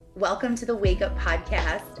Welcome to the Wake Up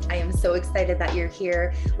Podcast. I am so excited that you're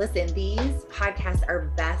here. Listen, these podcasts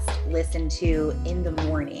are best listened to in the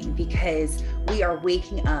morning because we are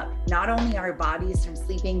waking up not only our bodies from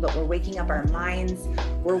sleeping, but we're waking up our minds,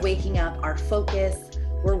 we're waking up our focus,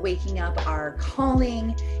 we're waking up our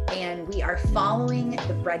calling, and we are following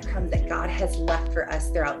the breadcrumbs that God has left for us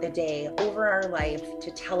throughout the day over our life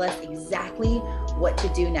to tell us exactly what to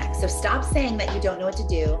do next. So stop saying that you don't know what to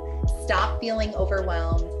do. Stop feeling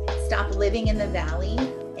overwhelmed. Stop living in the valley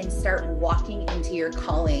and start walking into your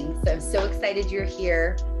calling. So I'm so excited you're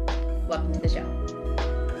here. Welcome to the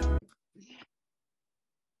show.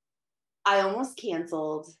 I almost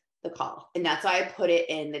canceled the call. And that's why I put it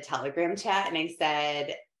in the Telegram chat. And I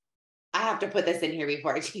said, I have to put this in here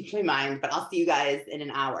before I change my mind, but I'll see you guys in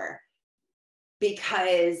an hour.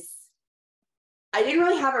 Because I didn't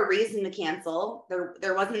really have a reason to cancel.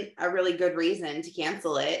 There wasn't a really good reason to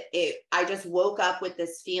cancel it. I just woke up with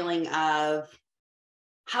this feeling of,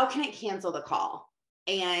 how can I cancel the call?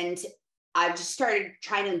 And I just started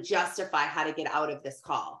trying to justify how to get out of this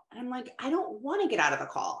call. And I'm like, I don't want to get out of the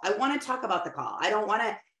call. I want to talk about the call. I don't want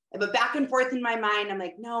to, but back and forth in my mind, I'm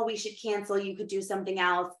like, no, we should cancel. You could do something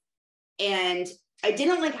else. And I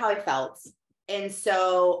didn't like how I felt. And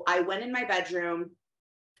so I went in my bedroom,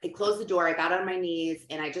 I closed the door, I got on my knees,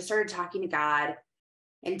 and I just started talking to God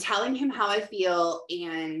and telling him how I feel.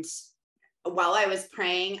 And while I was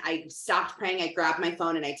praying, I stopped praying. I grabbed my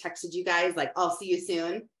phone and I texted you guys like, I'll see you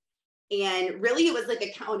soon. And really it was like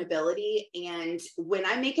accountability. And when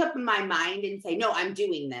I make up my mind and say, no, I'm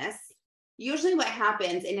doing this, usually what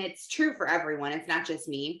happens, and it's true for everyone, it's not just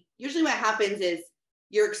me. Usually what happens is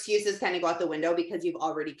your excuses kind of go out the window because you've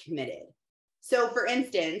already committed. So for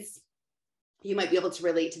instance, you might be able to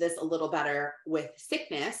relate to this a little better with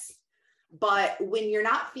sickness, but when you're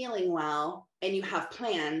not feeling well and you have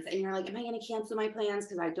plans and you're like, am I going to cancel my plans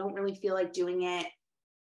because I don't really feel like doing it?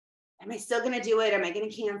 Am I still going to do it? Am I going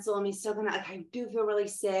to cancel? Am I still going to, like, I do feel really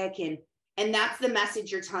sick. And that's the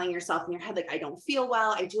message you're telling yourself in your head. Like, I don't feel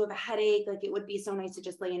well. I do have a headache. Like, it would be so nice to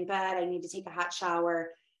just lay in bed. I need to take a hot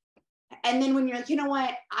shower. And then when you're like, you know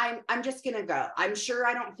what, I'm just going to go. I'm sure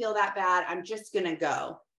I don't feel that bad. I'm just going to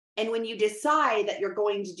go. And when you decide that you're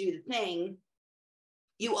going to do the thing,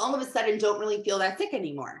 you all of a sudden don't really feel that sick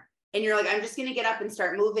anymore. And you're like, I'm just going to get up and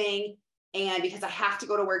start moving. And because I have to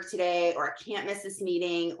go to work today, or I can't miss this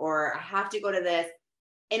meeting, or I have to go to this.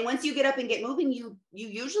 And once you get up and get moving, you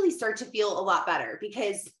usually start to feel a lot better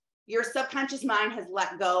because your subconscious mind has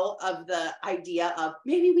let go of the idea of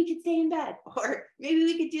maybe we could stay in bed or maybe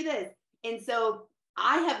we could do this. And so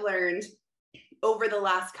I have learned over the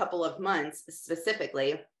last couple of months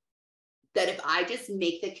specifically that if I just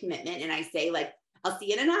make the commitment and I say like, I'll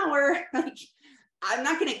see you in an hour, like I'm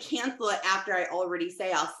not going to cancel it after I already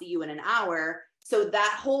say I'll see you in an hour. So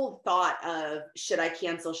that whole thought of should I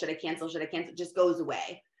cancel just goes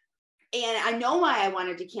away. And I know why I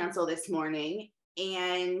wanted to cancel this morning.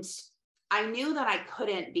 And I knew that I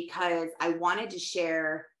couldn't because I wanted to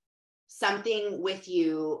share something with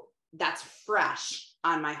you that's fresh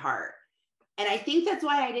on my heart. And I think that's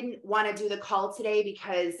why I didn't want to do the call today,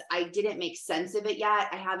 because I didn't make sense of it yet.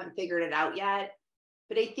 I haven't figured it out yet.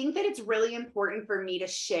 But I think that it's really important for me to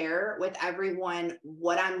share with everyone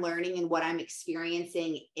what I'm learning and what I'm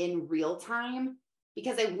experiencing in real time,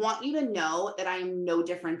 because I want you to know that I am no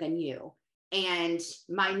different than you. And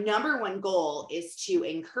my number one goal is to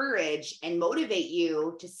encourage and motivate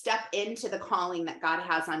you to step into the calling that God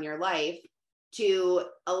has on your life, to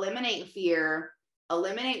eliminate fear,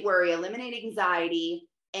 eliminate worry, eliminate anxiety,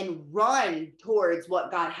 and run towards what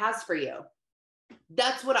God has for you.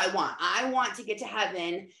 That's what I want. I want to get to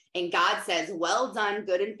heaven and God says, well done,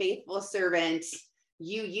 good and faithful servant.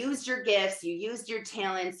 You used your gifts, you used your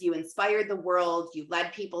talents, you inspired the world, you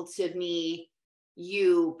led people to me,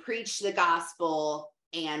 you preached the gospel,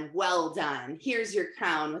 and well done. Here's your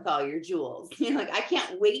crown with all your jewels. You know, like, I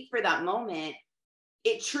can't wait for that moment.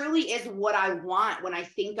 It truly is what I want when I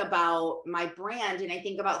think about my brand and I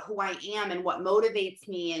think about who I am and what motivates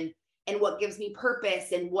me and what gives me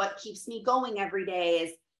purpose and what keeps me going every day.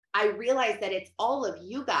 Is I realize that it's all of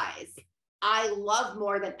you guys. I love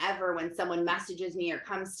more than ever when someone messages me or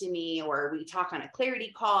comes to me, or we talk on a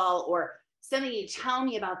clarity call, or some of you tell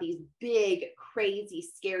me about these big, crazy,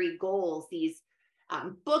 scary goals, these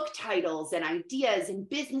book titles and ideas and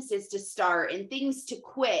businesses to start and things to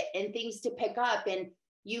quit and things to pick up. And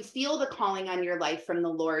you feel the calling on your life from the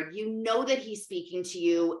Lord. You know that he's speaking to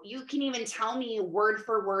you. You can even tell me word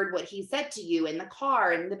for word what he said to you in the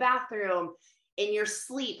car, in the bathroom, in your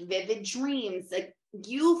sleep, vivid dreams. Like,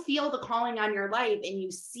 you feel the calling on your life and you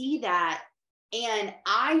see that And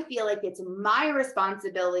I feel like it's my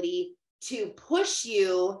responsibility to push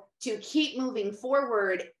you to keep moving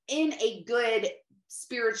forward in a good,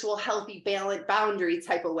 spiritual, healthy, balanced boundary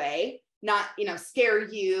type of way, not, scare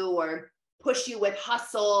you or push you with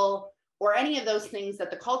hustle or any of those things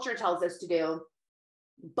that the culture tells us to do.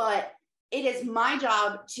 But it is my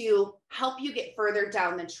job to help you get further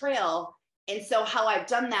down the trail. And so how I've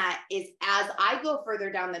done that is, as I go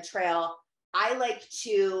further down the trail, I like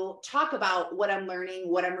to talk about what I'm learning,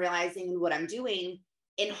 what I'm realizing, and what I'm doing,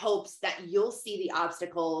 in hopes that you'll see the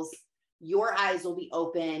obstacles, your eyes will be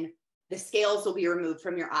open, the scales will be removed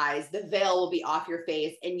from your eyes, the veil will be off your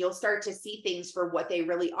face, and you'll start to see things for what they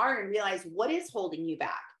really are and realize what is holding you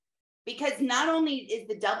back. Because not only is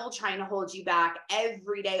the devil trying to hold you back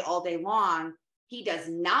every day, all day long, he does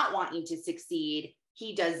not want you to succeed.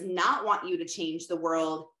 He does not want you to change the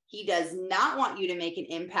world. He does not want you to make an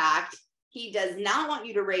impact. He does not want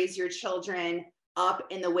you to raise your children up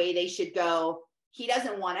in the way they should go. He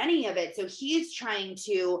doesn't want any of it. So he is trying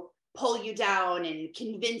to pull you down and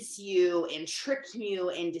convince you and trick you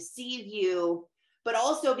and deceive you. But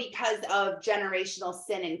also, because of generational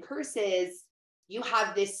sin and curses, you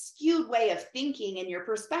have this skewed way of thinking, and your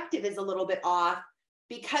perspective is a little bit off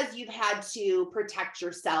because you've had to protect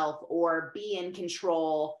yourself or be in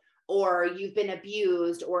control, or you've been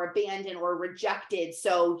abused or abandoned or rejected.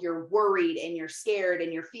 So you're worried and you're scared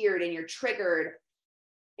and you're feared and you're triggered.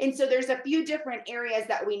 And so there's a few different areas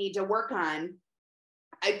that we need to work on.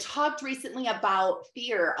 I talked recently about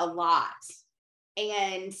fear a lot,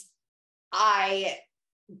 and I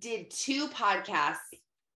did 2 podcasts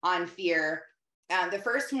on fear. The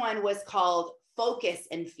first one was called Focus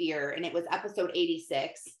and Fear, and it was episode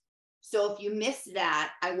 86. So if you missed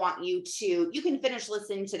that, I want you can finish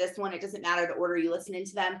listening to this one. It doesn't matter the order you listen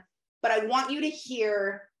into them, but I want you to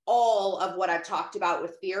hear all of what I've talked about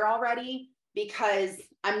with fear already, because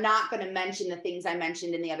I'm not going to mention the things I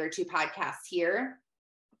mentioned in the other 2 podcasts here.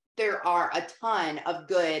 There are a ton of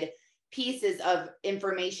good pieces of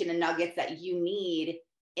information and nuggets that you need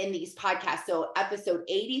in these podcasts. So episode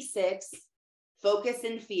 86, Focus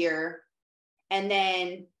and Fear. And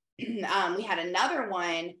then we had another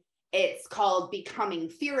one. It's called Becoming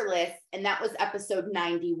Fearless. And that was episode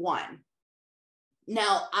 91.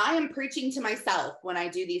 Now, I am preaching to myself when I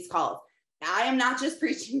do these calls. I am not just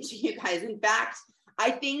preaching to you guys. In fact,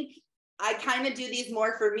 I think I kind of do these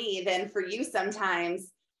more for me than for you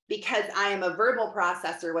sometimes, because I am a verbal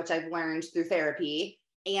processor, which I've learned through therapy,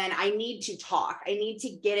 and I need to talk. I need to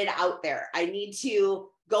get it out there. I need to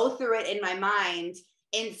go through it in my mind.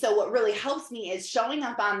 And so what really helps me is showing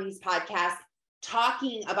up on these podcasts,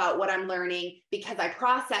 talking about what I'm learning, because I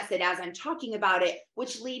process it as I'm talking about it,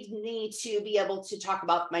 which leads me to be able to talk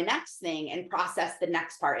about my next thing and process the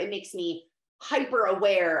next part. It makes me hyper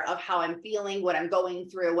aware of how I'm feeling, what I'm going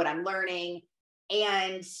through, what I'm learning.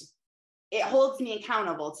 And it holds me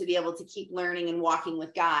accountable to be able to keep learning and walking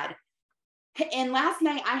with God. And last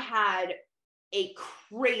night I had a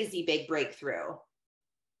crazy big breakthrough.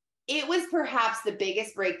 It was perhaps the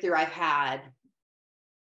biggest breakthrough I've had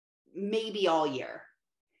maybe all year.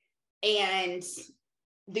 And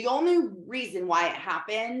the only reason why it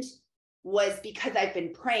happened was because I've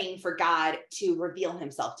been praying for God to reveal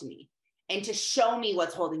himself to me and to show me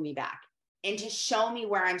what's holding me back and to show me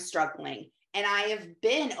where I'm struggling. And I have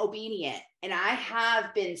been obedient, and I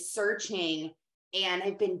have been searching, and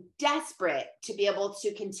I've been desperate to be able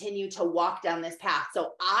to continue to walk down this path.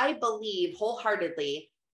 So I believe wholeheartedly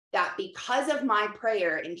that because of my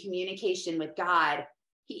prayer and communication with God,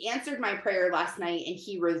 he answered my prayer last night, and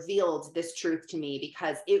he revealed this truth to me,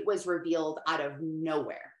 because it was revealed out of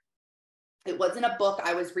nowhere. It wasn't a book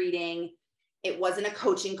I was reading. It wasn't a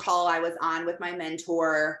coaching call I was on with my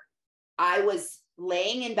mentor. I was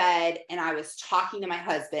laying in bed and I was talking to my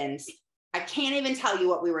husband. I can't even tell you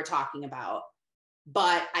what we were talking about,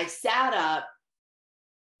 but I sat up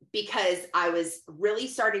because I was really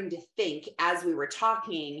starting to think as we were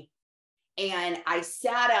talking, and I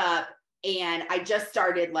sat up and I just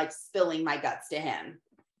started like spilling my guts to him.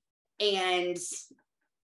 And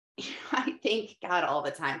I thank God all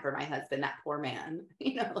the time for my husband, that poor man,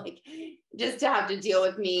 like just to have to deal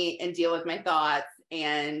with me and deal with my thoughts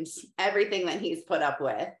and everything that he's put up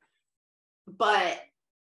with. But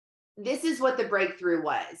this is what the breakthrough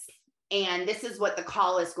was. And this is what the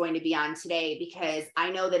call is going to be on today, because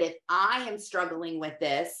I know that if I am struggling with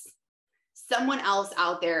this, someone else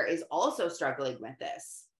out there is also struggling with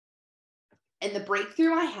this. And the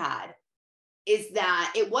breakthrough I had is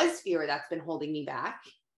that it was fear that's been holding me back.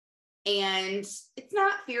 And it's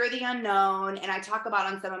not fear of the unknown. And I talk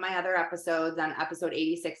about on some of my other episodes, on episode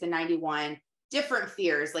 86 and 91, different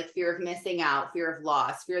fears, like fear of missing out, fear of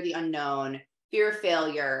loss, fear of the unknown, fear of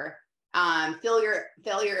failure,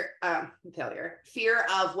 fear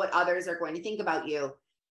of what others are going to think about you.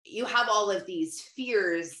 You have all of these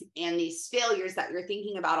fears and these failures that you're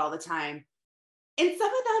thinking about all the time. And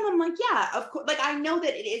some of them I'm like, yeah, of course. Like, I know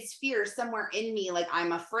that it is fear somewhere in me. Like,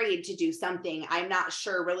 I'm afraid to do something. I'm not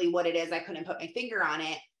sure really what it is. I couldn't put my finger on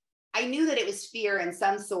it. I knew that it was fear in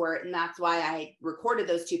some sort. And that's why I recorded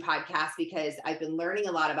those 2 podcasts, because I've been learning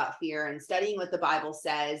a lot about fear and studying what the Bible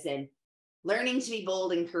says and learning to be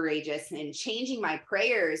bold and courageous and changing my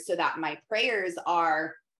prayers so that my prayers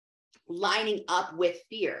are lining up with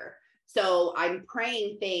fear. So I'm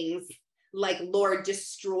praying things like, Lord,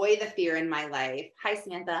 destroy the fear in my life. Hi,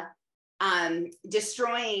 Samantha.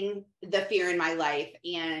 Destroying the fear in my life.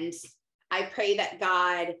 And I pray that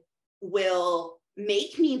God will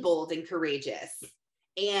make me bold and courageous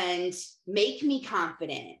and make me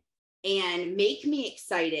confident and make me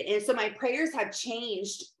excited. And so my prayers have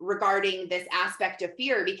changed regarding this aspect of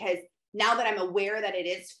fear, because now that I'm aware that it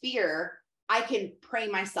is fear, I can pray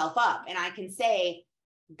myself up and I can say,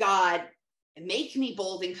 God, make me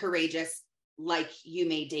bold and courageous like you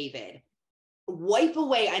made David. Wipe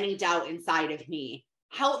away any doubt inside of me.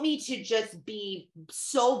 Help me to just be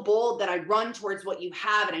so bold that I run towards what you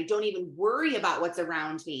have and I don't even worry about what's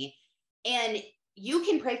around me. And you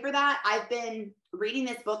can pray for that. I've been reading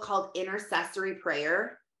this book called Intercessory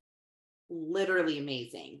Prayer. Literally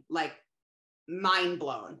amazing, like mind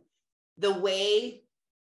blown. The way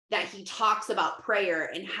that he talks about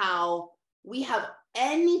prayer and how we have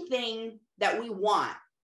anything that we want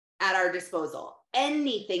at our disposal,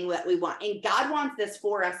 anything that we want. And God wants this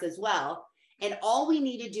for us as well. And all we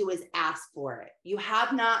need to do is ask for it. You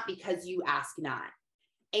have not because you ask not.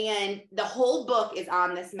 And the whole book is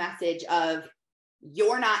on this message of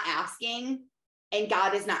you're not asking and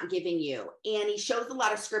God is not giving you. And he shows a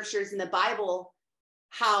lot of scriptures in the Bible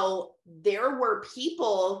how there were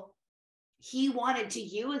people he wanted to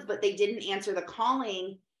use, but they didn't answer the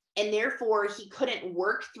calling. And therefore he couldn't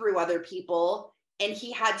work through other people. And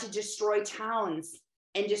he had to destroy towns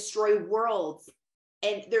and destroy worlds.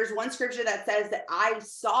 And there's one scripture that says that I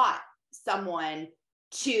sought someone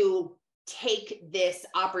to take this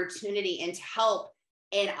opportunity and to help,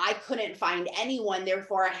 and I couldn't find anyone.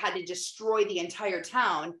 Therefore, I had to destroy the entire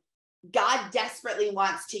town. God desperately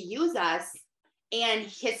wants to use us, and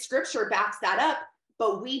his scripture backs that up,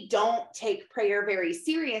 but we don't take prayer very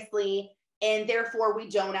seriously, and therefore we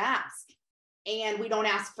don't ask, and we don't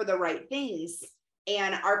ask for the right things.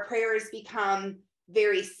 And our prayers become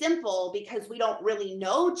very simple because we don't really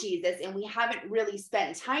know Jesus and we haven't really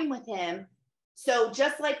spent time with him. So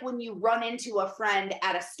just like when you run into a friend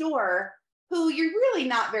at a store who you're really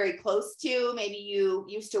not very close to, maybe you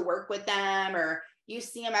used to work with them or you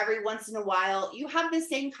see them every once in a while, you have the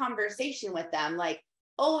same conversation with them. Like,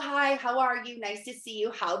 oh, hi, how are you? Nice to see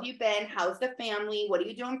you. How have you been? How's the family? What are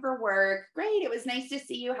you doing for work? Great. It was nice to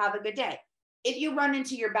see you. Have a good day. If you run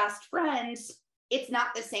into your best friends, it's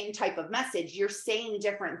not the same type of message. You're saying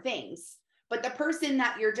different things. But the person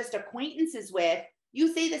that you're just acquaintances with,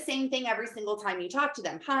 you say the same thing every single time you talk to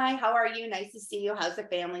them. Hi, how are you? Nice to see you. How's the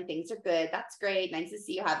family? Things are good. That's great. Nice to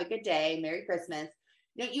see you. Have a good day. Merry Christmas.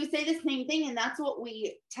 You say the same thing. And that's what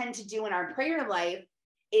we tend to do in our prayer life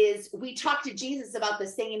is we talk to Jesus about the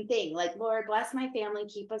same thing. Like, Lord, bless my family.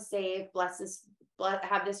 Keep us safe. Bless us.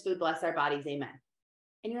 Have this food. Bless our bodies. Amen.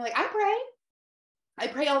 And you're like, I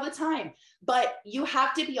pray all the time, but you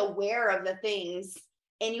have to be aware of the things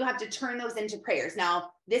and you have to turn those into prayers.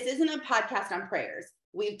 Now, this isn't a podcast on prayers.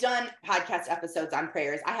 We've done podcast episodes on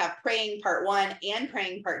prayers. I have praying part 1 and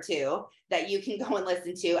praying part 2 that you can go and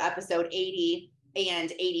listen to, episode 80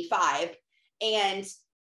 and 85. And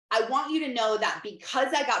I want you to know that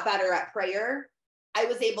because I got better at prayer, I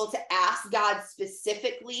was able to ask God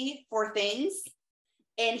specifically for things,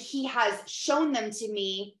 and he has shown them to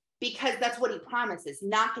me because that's what he promises.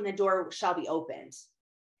 Knock and the door shall be opened.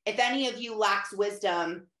 If any of you lacks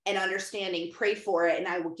wisdom and understanding, pray for it, and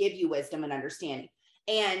I will give you wisdom and understanding.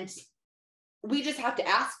 And we just have to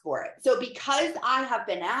ask for it. So because I have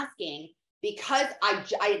been asking, because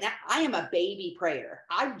I am a baby prayer.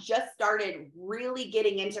 I just started really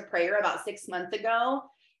getting into prayer about 6 months ago.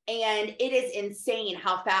 And it is insane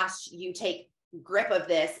how fast you take grip of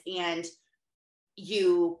this and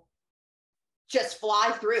you just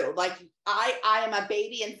fly through. Like I am a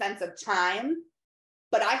baby in sense of time,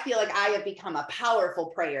 but I feel like I have become a powerful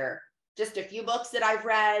prayer. Just a few books that I've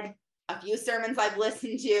read, a few sermons I've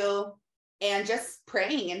listened to, and just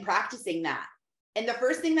praying and practicing that. And the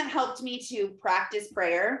first thing that helped me to practice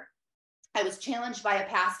prayer, I was challenged by a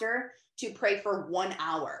pastor to pray for 1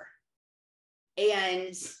 hour.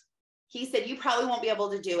 And he said, you probably won't be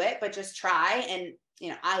able to do it, but just try. And,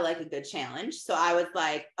 I like a good challenge. So I was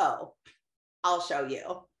like, oh, I'll show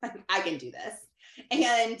you. I can do this.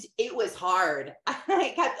 And it was hard.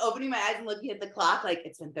 I kept opening my eyes and looking at the clock, like,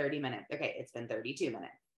 it's been 30 minutes. Okay, it's been 32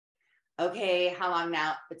 minutes. Okay, how long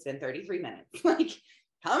now? It's been 33 minutes. Like,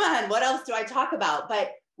 come on, what else do I talk about?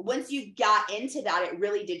 But once you got into that, it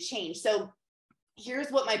really did change. So here's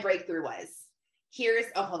what my breakthrough was.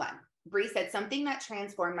 Hold on. Bree said, something that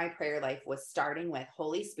transformed my prayer life was starting with,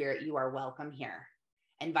 Holy Spirit, you are welcome here.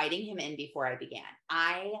 Inviting him in before I began.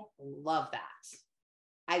 I love that.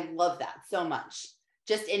 I love that so much.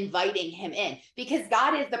 Just inviting him in, because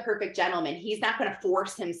God is the perfect gentleman. He's not going to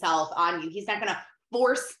force himself on you. He's not going to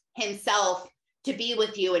force himself to be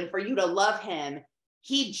with you and for you to love him.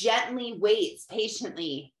 He gently waits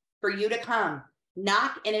patiently for you to come.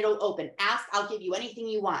 Knock and it'll open. Ask, I'll give you anything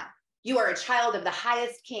you want. You are a child of the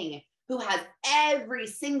highest King who has every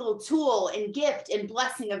single tool and gift and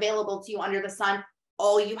blessing available to you under the sun.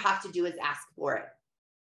 All you have to do is ask for it.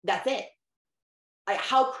 That's it.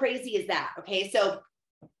 How crazy is that? Okay, so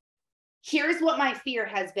here's what my fear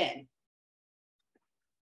has been.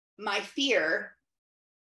 My fear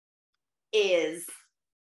is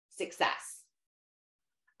success.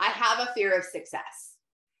 I have a fear of success.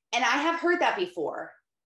 And I have heard that before,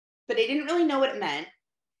 but I didn't really know what it meant.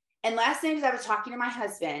 And last night, as I was talking to my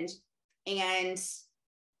husband, and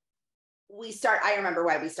I remember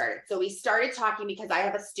why we started. So we started talking because I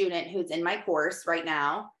have a student who's in my course right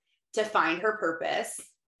now to find her purpose.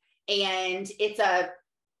 And it's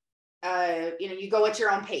you go at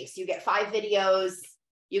your own pace. You get 5 videos,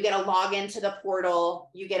 you get a login to the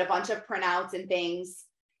portal, you get a bunch of printouts and things,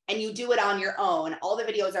 and you do it on your own. All the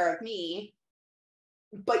videos are of me,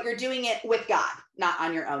 but you're doing it with God, not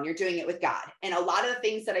on your own. You're doing it with God. And a lot of the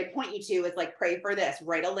things that I point you to is like, pray for this,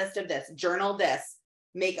 write a list of this, journal this,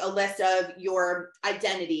 make a list of your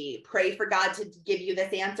identity, pray for God to give you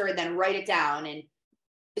this answer, and then write it down. And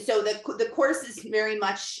so the course is very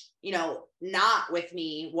much, not with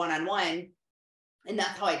me one-on-one. And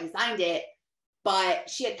that's how I designed it. But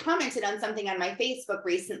she had commented on something on my Facebook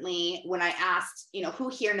recently when I asked, who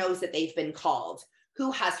here knows that they've been called?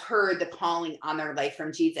 Who has heard the calling on their life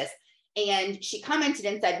from Jesus? And she commented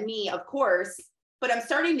and said, me, of course, but I'm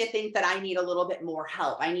starting to think that I need a little bit more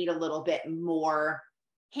help. I need a little bit more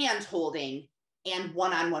hand-holding and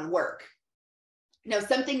one-on-one work. Now,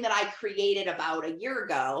 something that I created about a year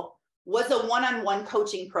ago was a one-on-one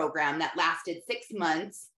coaching program that lasted 6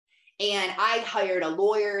 months. And I hired a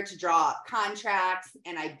lawyer to draw up contracts,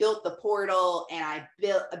 and I built the portal, and I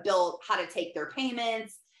built how to take their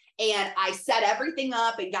payments. And I set everything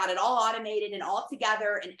up and got it all automated and all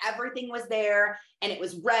together, and everything was there and it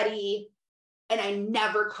was ready. And I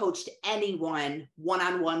never coached anyone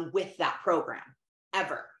one-on-one with that program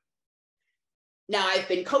ever. Now I've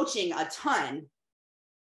been coaching a ton,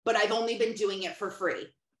 but I've only been doing it for free.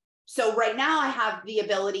 So right now I have the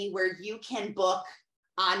ability where you can book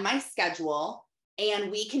on my schedule,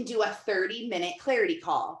 and we can do a 30-minute clarity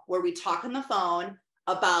call where we talk on the phone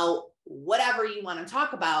about whatever you want to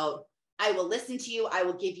talk about. I will listen to you. I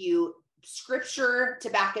will give you scripture to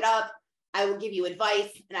back it up. I will give you advice,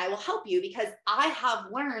 and I will help you, because I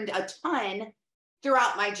have learned a ton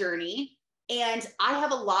throughout my journey, and I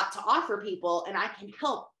have a lot to offer people, and I can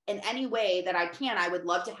help in any way that I can. I would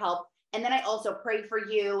love to help. And then I also pray for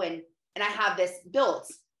you, and I have this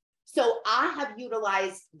built. So I have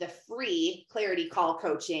utilized the free clarity call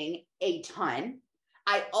coaching a ton.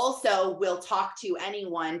 I also will talk to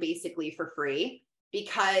anyone basically for free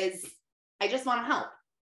because I just want to help.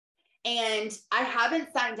 And I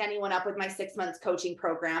haven't signed anyone up with my 6 months coaching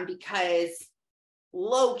program because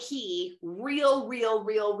low key, real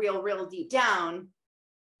deep down,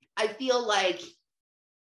 I feel like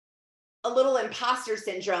a little imposter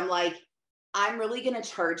syndrome. Like, I'm really going to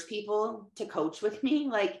charge people to coach with me.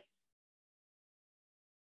 Like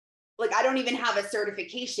I don't even have a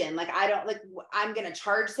certification. I'm going to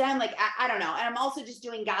charge them. I don't know. And I'm also just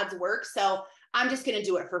doing God's work. So I'm just going to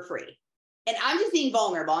do it for free. And I'm just being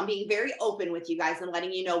vulnerable. I'm being very open with you guys and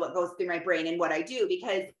letting you know what goes through my brain and what I do,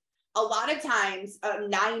 because a lot of times,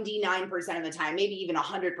 99% of the time, maybe even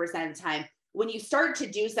 100% of the time, when you start to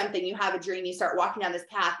do something, you have a dream, you start walking down this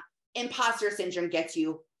path, imposter syndrome gets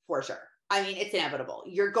you for sure. I mean, it's inevitable.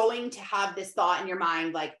 You're going to have this thought in your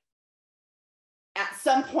mind, like, at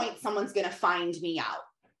some point, someone's going to find me out.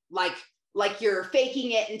 Like you're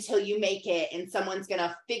faking it until you make it, and someone's going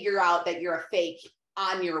to figure out that you're a fake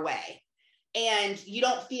on your way. And you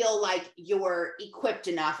don't feel like you're equipped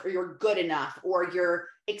enough, or you're good enough, or you're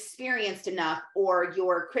experienced enough, or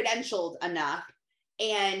you're credentialed enough.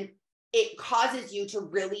 And it causes you to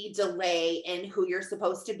really delay in who you're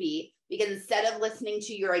supposed to be, because instead of listening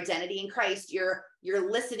to your identity in Christ, you're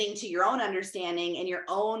listening to your own understanding and your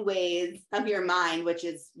own ways of your mind, which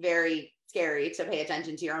is very scary to pay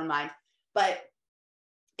attention to your own mind. But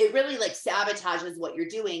it really like sabotages what you're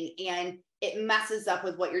doing and it messes up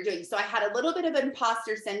with what you're doing. So I had a little bit of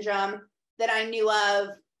imposter syndrome that I knew of,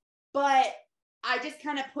 but I just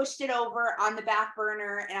kind of pushed it over on the back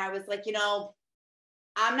burner. And I was like,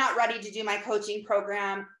 I'm not ready to do my coaching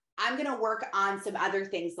program. I'm going to work on some other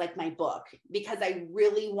things like my book, because I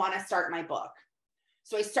really want to start my book.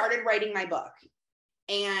 So I started writing my book.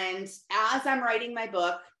 And as I'm writing my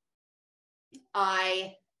book,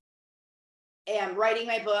 I am writing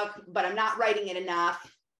my book, but I'm not writing it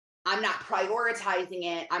enough. I'm not prioritizing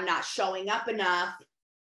it. I'm not showing up enough.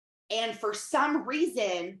 And for some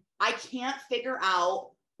reason, I can't figure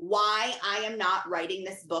out why I am not writing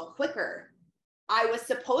this book quicker. I was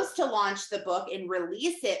supposed to launch the book and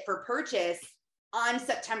release it for purchase on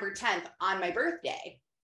September 10th on my birthday.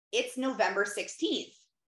 It's November 16th.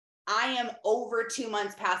 I am over 2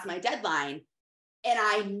 months past my deadline. And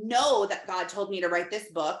I know that God told me to write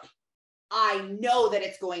this book. I know that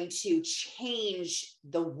it's going to change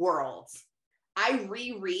the world. I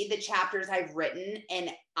reread the chapters I've written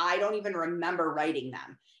and I don't even remember writing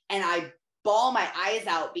them. And I bawl my eyes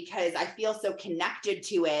out because I feel so connected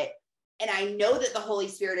to it. And I know that the Holy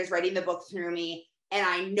Spirit is writing the book through me. And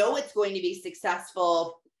I know it's going to be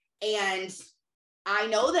successful. And I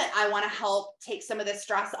know that I want to help take some of the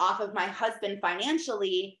stress off of my husband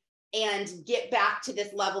financially and get back to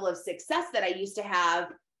this level of success that I used to have.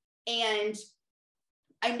 And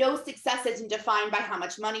I know success isn't defined by how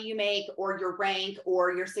much money you make or your rank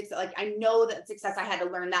or your success. Like, I know that success, I had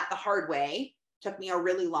to learn that the hard way. Took me a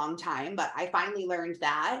really long time, but I finally learned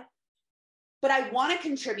that. But I want to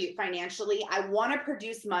contribute financially. I want to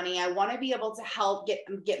produce money. I want to be able to help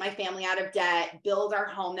get my family out of debt, build our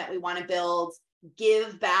home that we want to build,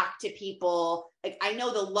 give back to people. Like, I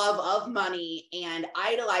know the love of money and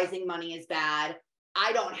idolizing money is bad.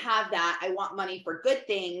 I don't have that. I want money for good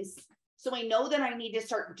things. So I know that I need to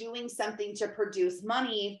start doing something to produce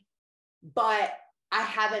money, but I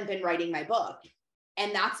haven't been writing my book.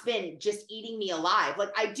 And that's been just eating me alive.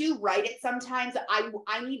 Like, I do write it sometimes.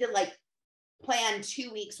 I need to like plan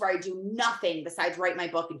 2 weeks where I do nothing besides write my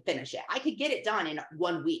book and finish it. I could get it done in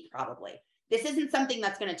 1 week, probably. This isn't something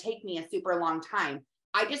that's going to take me a super long time.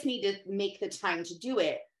 I just need to make the time to do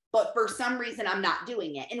it. But for some reason, I'm not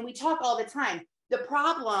doing it. And we talk all the time. The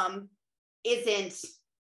problem isn't,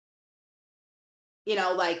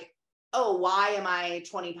 like, oh, why am I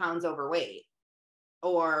 20 pounds overweight?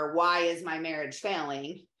 Or why is my marriage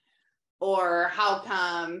failing? Or how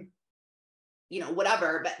come,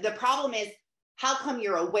 whatever. But the problem is, how come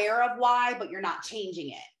you're aware of why, but you're not changing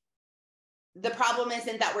it? The problem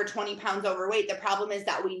isn't that we're 20 pounds overweight. The problem is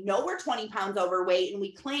that we know we're 20 pounds overweight and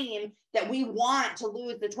we claim that we want to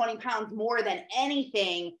lose the 20 pounds more than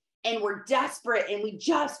anything. And we're desperate and we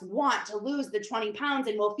just want to lose the 20 pounds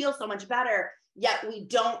and we'll feel so much better. Yet we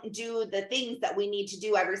don't do the things that we need to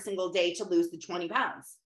do every single day to lose the 20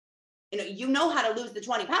 pounds. You know how to lose the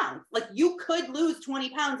 20 pounds. Like, you could lose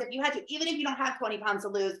 20 pounds if you had to. Even if you don't have 20 pounds to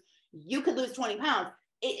lose, you could lose 20 pounds.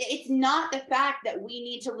 It's not the fact that we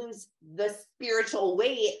need to lose the spiritual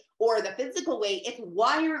weight or the physical weight. It's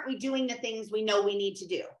why aren't we doing the things we know we need to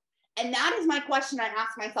do? And that is my question I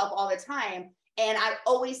ask myself all the time. And I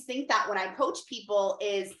always think that when I coach people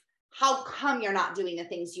is, how come you're not doing the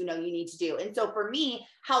things you know you need to do? And so for me,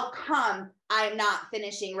 how come I'm not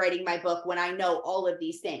finishing writing my book when I know all of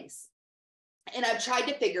these things? And I've tried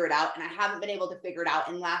to figure it out and I haven't been able to figure it out.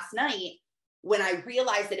 And last night, when I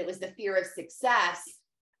realized that it was the fear of success,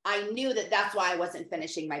 I knew that that's why I wasn't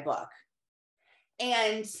finishing my book.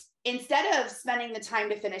 And instead of spending the time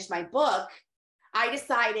to finish my book, I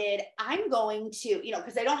decided I'm going to,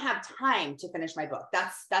 because I don't have time to finish my book.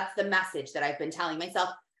 That's the message that I've been telling myself.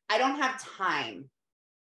 I don't have time.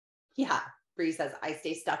 Yeah, Bree says, I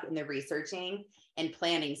stay stuck in the researching and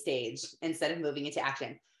planning stage instead of moving into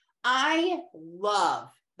action. I love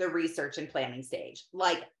the research and planning stage.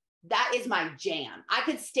 Like, that is my jam. I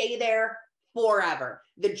could stay there forever.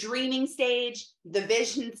 The dreaming stage, the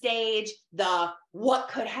vision stage, the what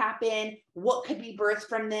could happen, what could be birthed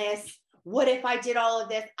from this, what if I did all of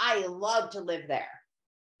this? I love to live there.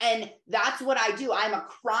 And that's what I do. I'm a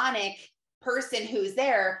chronic person who's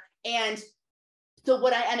there. And so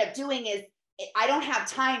what I end up doing is I don't have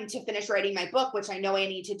time to finish writing my book, which I know I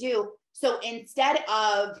need to do. So instead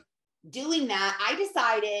of doing that, I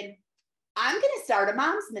decided I'm going to start a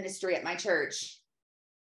mom's ministry at my church.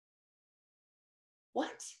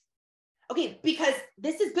 What? Okay, because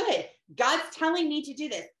this is good. God's telling me to do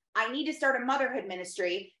this. I need to start a motherhood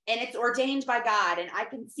ministry, and it's ordained by God, and I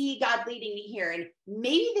can see God leading me here. And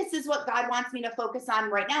maybe this is what God wants me to focus on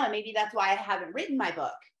right now. And maybe that's why I haven't written my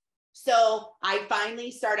book. So I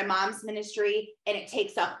finally start a mom's ministry, and it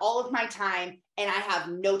takes up all of my time, and I have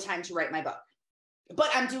no time to write my book. But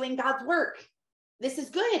I'm doing God's work. This is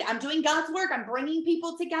good. I'm doing God's work. I'm bringing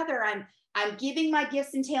people together. I'm giving my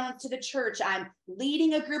gifts and talents to the church. I'm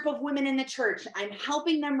leading a group of women in the church. I'm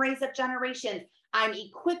helping them raise up generations. I'm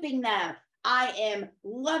equipping them. I am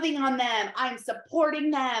loving on them. I'm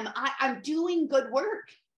supporting them. I'm doing good work.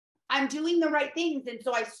 I'm doing the right things. And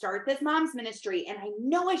so I start this mom's ministry, and I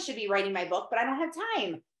know I should be writing my book, but I don't have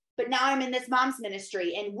time. But now I'm in this mom's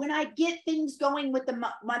ministry. And when I get things going with the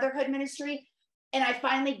motherhood ministry, and I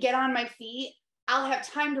finally get on my feet, I'll have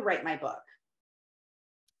time to write my book.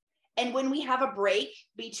 And when we have a break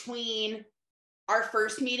between our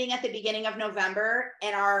first meeting at the beginning of November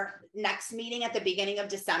and our next meeting at the beginning of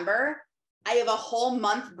December, I have a whole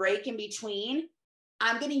month break in between.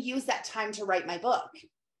 I'm going to use that time to write my book.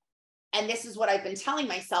 And this is what I've been telling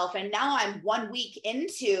myself. And now I'm 1 week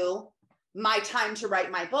into my time to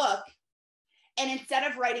write my book. And instead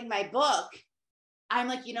of writing my book, I'm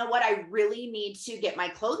like, you know what? I really need to get my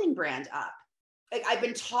clothing brand up. Like, I've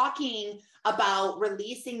been talking about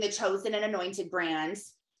releasing the Chosen and Anointed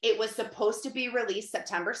brands. It was supposed to be released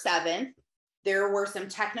September 7th. There were some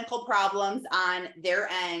technical problems on their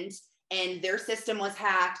end, and their system was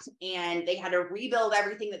hacked, and they had to rebuild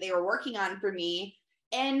everything that they were working on for me.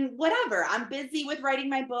 And whatever, I'm busy with writing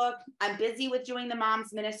my book. I'm busy with doing the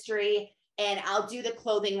mom's ministry, and I'll do the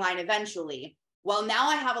clothing line eventually. Well, now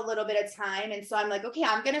I have a little bit of time. And so I'm like, okay,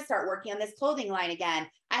 I'm going to start working on this clothing line again.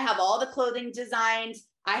 I have all the clothing designed.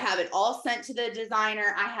 I have it all sent to the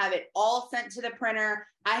designer. I have it all sent to the printer.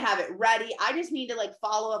 I have it ready. I just need to like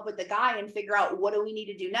follow up with the guy and figure out, what do we need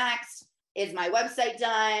to do next? Is my website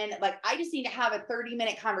done? Like, I just need to have a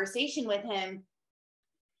 30-minute conversation with him.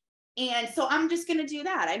 And so I'm just going to do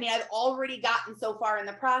that. I mean, I've already gotten so far in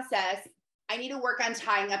the process. I need to work on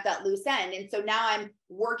tying up that loose end. And so now I'm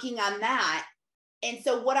working on that. And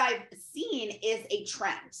so what I've seen is a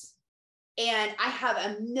trend, and I have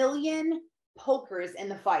a million pokers in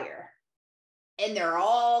the fire, and they're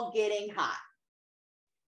all getting hot,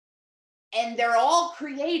 and they're all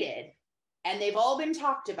created, and they've all been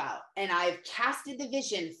talked about. And I've casted the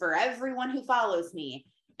vision for everyone who follows me.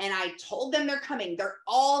 And I told them they're coming. They're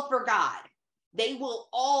all for God. They will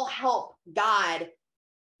all help God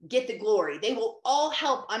get the glory. They will all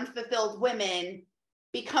help unfulfilled women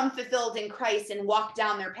become fulfilled in Christ and walk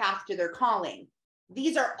down their path to their calling.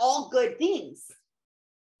 These are all good things.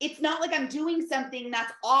 It's not like I'm doing something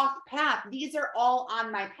that's off path. These are all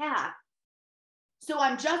on my path. So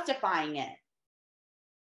I'm justifying it,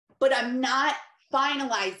 but I'm not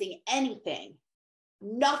finalizing anything.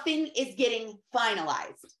 Nothing is getting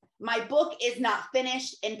finalized. My book is not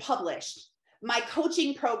finished and published. My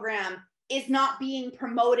coaching program is not being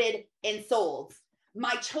promoted and sold.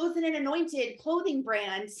 My Chosen and Anointed clothing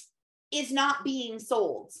brand is not being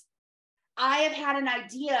sold. I have had an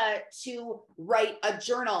idea to write a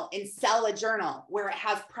journal and sell a journal where it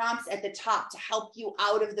has prompts at the top to help you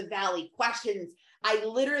out of the valley, questions. I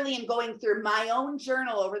literally am going through my own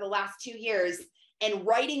journal over the last 2 years and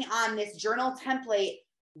writing on this journal template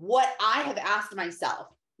what I have asked myself,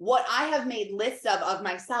 what I have made lists of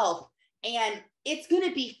myself. And it's going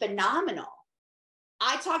to be phenomenal.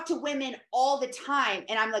 I talk to women all the time,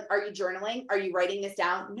 and I'm like, are you journaling? Are you writing this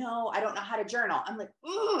down? No, I don't know how to journal. I'm like,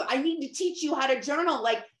 I need to teach you how to journal.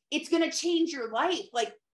 Like, it's going to change your life.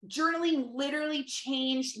 Like, journaling literally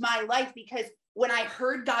changed my life, because when I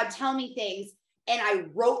heard God tell me things and I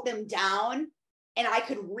wrote them down and I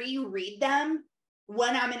could reread them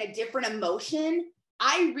when I'm in a different emotion,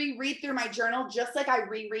 I reread through my journal just like I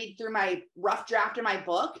reread through my rough draft of my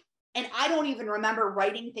book. And I don't even remember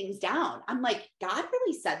writing things down. I'm like, God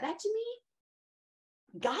really said that to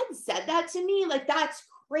me? God said that to me? Like, that's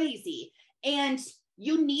crazy. And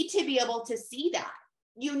you need to be able to see that.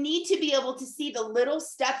 You need to be able to see the little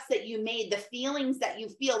steps that you made, the feelings that you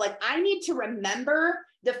feel. Like, I need to remember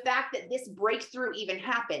the fact that this breakthrough even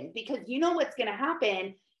happened, because you know what's going to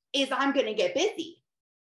happen is I'm going to get busy.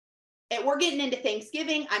 And we're getting into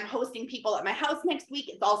Thanksgiving. I'm hosting people at my house next week.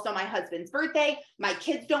 It's also my husband's birthday. My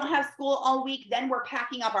kids don't have school all week. Then we're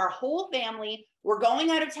packing up our whole family. We're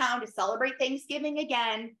going out of town to celebrate Thanksgiving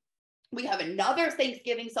again. We have another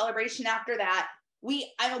Thanksgiving celebration after that.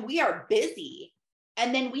 We are busy.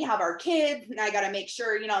 And then we have our kids, and I got to make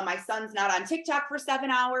sure, my son's not on TikTok for 7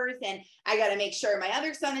 hours. And I got to make sure my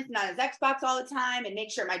other son is not on his Xbox all the time, and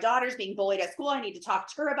make sure my daughter's being bullied at school. I need to talk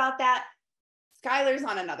to her about that. Skylar's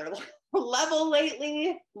on another level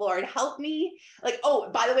lately. Lord, help me. Like, oh,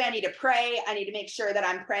 by the way, I need to pray. I need to make sure that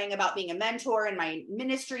I'm praying about being a mentor in my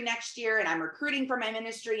ministry next year. And I'm recruiting for my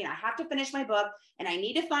ministry. And I have to finish my book. And I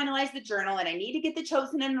need to finalize the journal. And I need to get the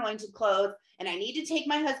chosen and anointed clothes. And I need to take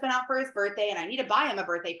my husband out for his birthday. And I need to buy him a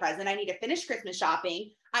birthday present. I need to finish Christmas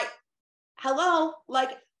shopping. Hello,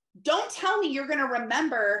 like, don't tell me you're going to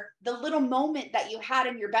remember the little moment that you had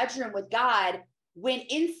in your bedroom with God when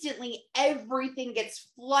instantly everything gets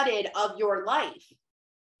flooded of your life.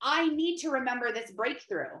 I need to remember this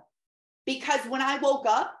breakthrough, because when I woke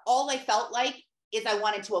up, all I felt like is I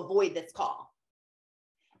wanted to avoid this call.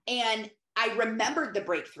 And I remembered the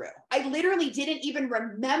breakthrough. I literally didn't even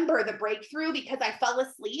remember the breakthrough because I fell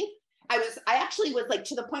asleep. I actually was like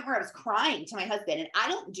to the point where I was crying to my husband, and I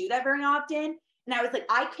don't do that very often. And I was like,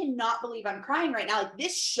 I cannot believe I'm crying right now. Like,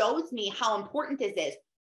 this shows me how important this is.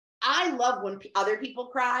 I love when other people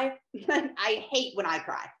cry. I hate when I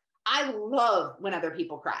cry. I love when other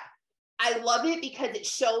people cry. I love it because it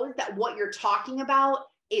shows that what you're talking about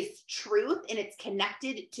is truth and it's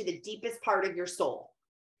connected to the deepest part of your soul.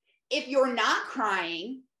 If you're not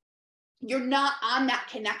crying, you're not on that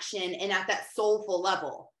connection and at that soulful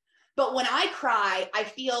level. But when I cry, I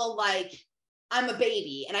feel like I'm a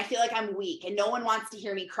baby and I feel like I'm weak and no one wants to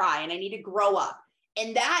hear me cry and I need to grow up.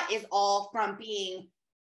 And that is all from being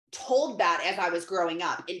told that as I was growing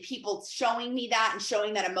up, and people showing me that and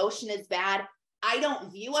showing that emotion is bad. I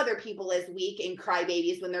don't view other people as weak and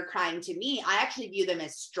crybabies when they're crying to me. I actually view them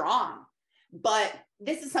as strong. But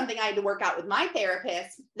this is something I had to work out with my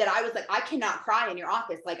therapist, that I was like, I cannot cry in your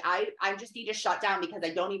office. Like, I just need to shut down because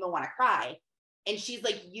I don't even want to cry. And she's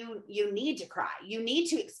like, you need to cry. You need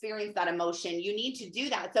to experience that emotion. You need to do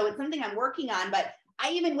that. So it's something I'm working on. But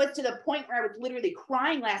I even was to the point where I was literally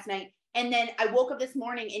crying last night. And then I woke up this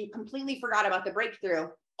morning and completely forgot about the breakthrough.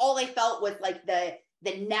 All I felt was like the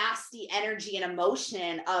nasty energy and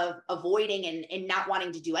emotion of avoiding and not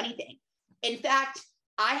wanting to do anything. In fact,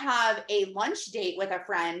 I have a lunch date with a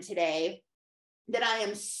friend today that I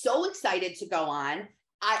am so excited to go on.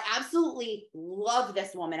 I absolutely love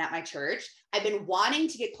this woman at my church. I've been wanting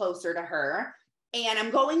to get closer to her, and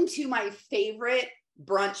I'm going to my favorite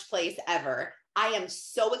brunch place ever. I am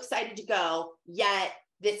so excited to go, yet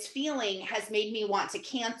this feeling has made me want to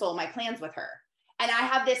cancel my plans with her. And I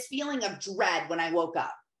have this feeling of dread when I woke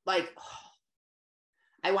up. Like,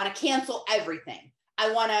 I want to cancel everything.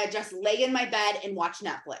 I want to just lay in my bed and watch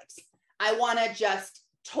Netflix. I want to just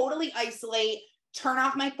totally isolate, turn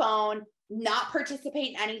off my phone, not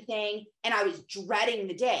participate in anything. And I was dreading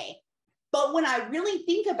the day. But when I really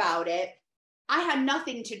think about it, I had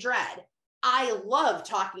nothing to dread. I love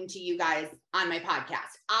talking to you guys on my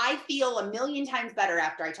podcast. I feel a million times better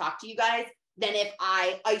after I talk to you guys than if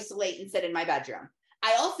I isolate and sit in my bedroom.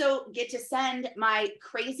 I also get to send my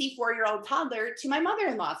crazy 4-year-old toddler to my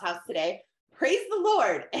mother-in-law's house today. Praise the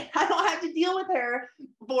Lord. And I don't have to deal with her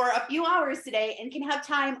for a few hours today and can have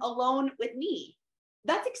time alone with me.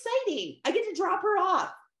 That's exciting. I get to drop her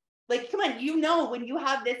off. Like, come on, you know, when you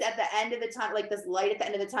have this at the end of the tunnel, like this light at the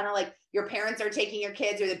end of the tunnel, like your parents are taking your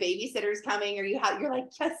kids or the babysitter's coming, or you're like,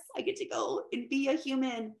 yes, I get to go and be a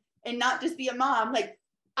human and not just be a mom. Like,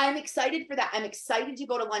 I'm excited for that. I'm excited to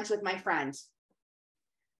go to lunch with my friends.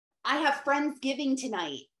 I have Friendsgiving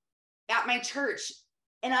tonight at my church,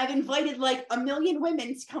 and I've invited like 1 million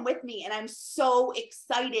women to come with me. And I'm so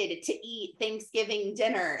excited to eat Thanksgiving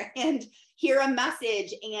dinner and hear a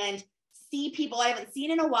message and see people I haven't seen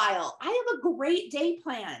in a while. I have a great day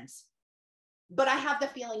planned, but I have the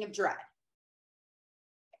feeling of dread.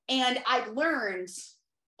 And I've learned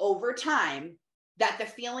over time that the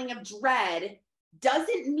feeling of dread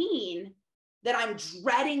doesn't mean that I'm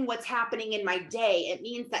dreading what's happening in my day. It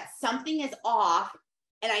means that something is off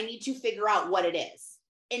and I need to figure out what it is.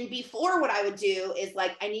 And before, what I would do is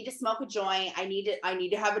like, I need to smoke a joint. I need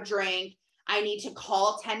to have a drink. I need to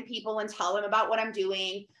call 10 people and tell them about what I'm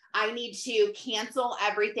doing. I need to cancel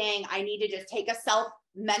everything. I need to just take a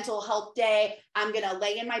mental health day. I'm going to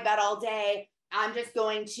lay in my bed all day. I'm just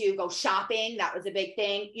going to go shopping. That was a big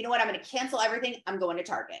thing. You know what? I'm going to cancel everything. I'm going to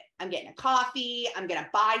Target. I'm getting a coffee. I'm going to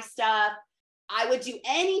buy stuff. I would do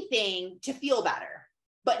anything to feel better.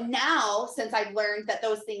 But now, since I've learned that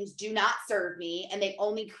those things do not serve me and they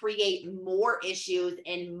only create more issues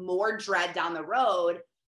and more dread down the road,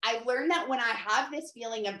 I've learned that when I have this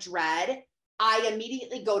feeling of dread, I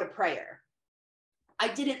immediately go to prayer. I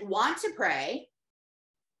didn't want to pray.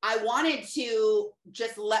 I wanted to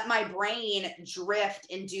just let my brain drift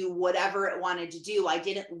and do whatever it wanted to do. I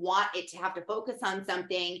didn't want it to have to focus on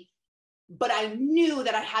something, but I knew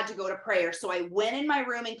that I had to go to prayer. So I went in my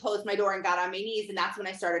room and closed my door and got on my knees. And that's when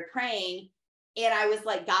I started praying. And I was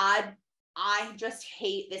like, God, I just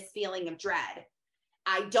hate this feeling of dread.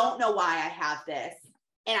 I don't know why I have this.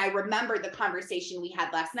 And I remember the conversation we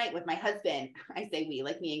had last night with my husband. I say we,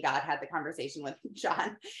 like me and God had the conversation with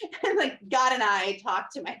John. And like God and I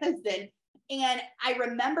talked to my husband. And I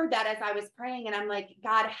remember that as I was praying, and I'm like,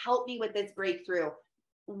 God, help me with this breakthrough.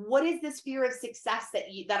 What is this fear of success that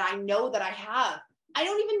I know that I have? I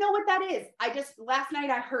don't even know what that is. Last night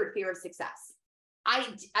I heard fear of success.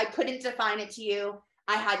 I couldn't define it to you.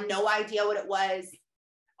 I had no idea what it was.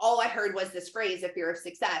 All I heard was this phrase of fear of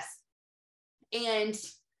success. And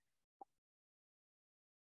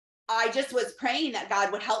I just was praying that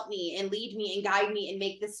God would help me and lead me and guide me and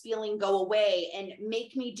make this feeling go away and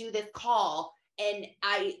make me do this call. And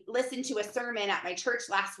I listened to a sermon at my church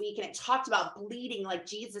last week, and it talked about bleeding like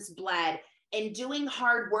Jesus bled and doing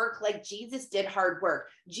hard work like Jesus did hard work.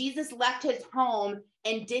 Jesus left his home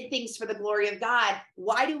and did things for the glory of God.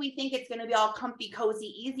 Why do we think it's going to be all comfy, cozy,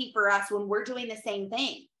 easy for us when we're doing the same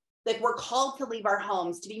thing? Like, we're called to leave our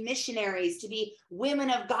homes, to be missionaries, to be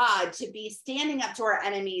women of God, to be standing up to our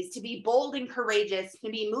enemies, to be bold and courageous,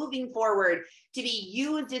 to be moving forward, to be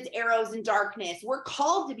used as arrows in darkness. We're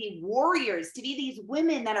called to be warriors, to be these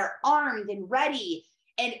women that are armed and ready.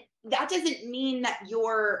 And that doesn't mean that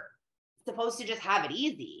you're supposed to just have it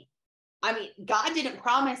easy. I mean, God didn't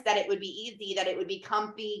promise that it would be easy, that it would be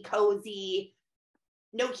comfy, cozy.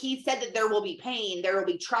 No, he said that there will be pain, there will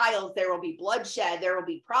be trials, there will be bloodshed, there will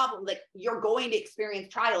be problems. Like, you're going to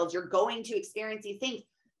experience trials, you're going to experience these things.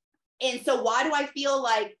 And so why do I feel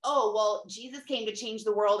like, oh, well, Jesus came to change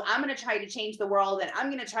the world. I'm going to try to change the world, and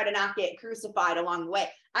I'm going to try to not get crucified along the way.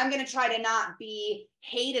 I'm going to try to not be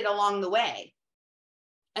hated along the way.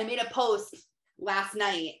 I made a post last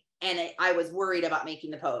night, and I was worried about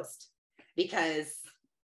making the post because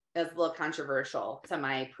it was a little controversial to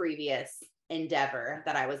my previous endeavor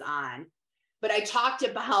that I was on. But I talked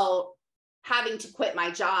about having to quit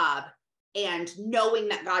my job and knowing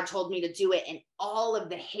that God told me to do it, and all of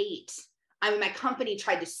the hate. I mean, my company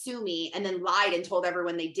tried to sue me and then lied and told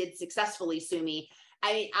everyone they did successfully sue me.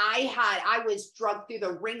 I mean, I was drugged through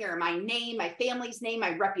the ringer. My name, my family's name,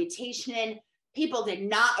 my reputation. People did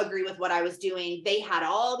not agree with what I was doing. They had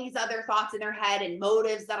all these other thoughts in their head and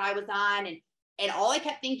motives that I was on. And all I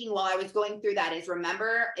kept thinking while I was going through that is,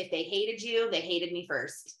 remember, if they hated you, they hated me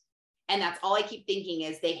first. And that's all I keep thinking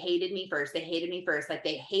is, they hated me first. They hated me first. Like,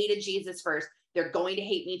 they hated Jesus first. They're going to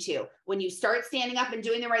hate me too. When you start standing up and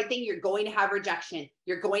doing the right thing, you're going to have rejection.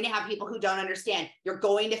 You're going to have people who don't understand. You're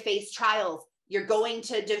going to face trials. You're going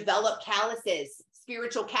to develop calluses,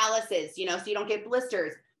 spiritual calluses, so you don't get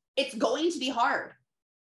blisters. It's going to be hard.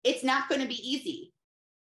 It's not going to be easy.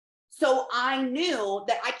 So I knew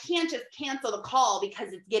that I can't just cancel the call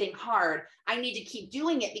because it's getting hard. I need to keep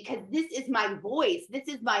doing it because this is my voice. This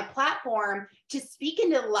is my platform to speak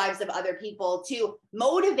into the lives of other people, to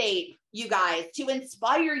motivate you guys, to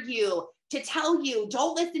inspire you, to tell you,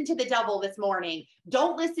 don't listen to the devil this morning.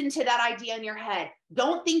 Don't listen to that idea in your head.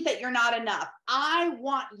 Don't think that you're not enough. I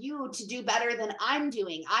want you to do better than I'm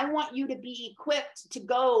doing. I want you to be equipped to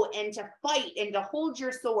go and to fight and to hold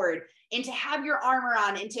your sword and to have your armor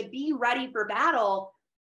on and to be ready for battle.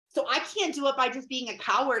 So I can't do it by just being a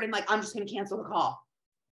coward and like, I'm just going to cancel the call.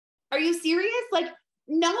 Are you serious? Like,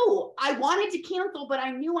 no, I wanted to cancel, but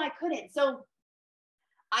I knew I couldn't. So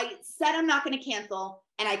I said, I'm not going to cancel.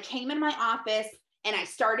 And I came in my office and I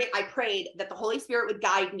prayed that the Holy Spirit would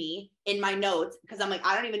guide me in my notes, because I'm like,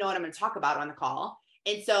 I don't even know what I'm going to talk about on the call.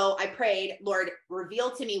 And so I prayed, Lord,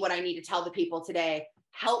 reveal to me what I need to tell the people today.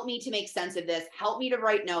 Help me to make sense of this. Help me to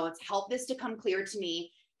write notes. Help this to come clear to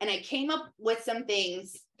me. And I came up with some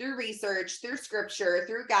things through research, through scripture,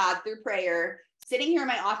 through God, through prayer, sitting here in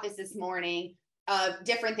my office this morning, of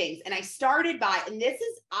different things. And I started by, and this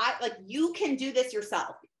is, you can do this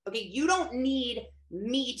yourself. Okay. You don't need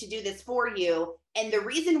me to do this for you. And the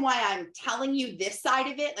reason why I'm telling you this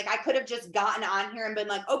side of it, like, I could have just gotten on here and been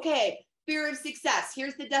like, okay, fear of success,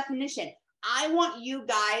 here's the definition. I want you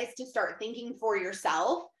guys to start thinking for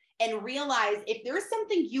yourself and realize if there's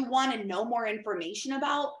something you want to know more information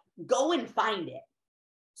about, go and find it.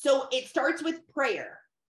 So it starts with prayer,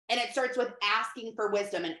 and it starts with asking for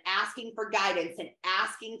wisdom and asking for guidance and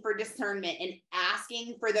asking for discernment and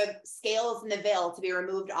asking for the scales and the veil to be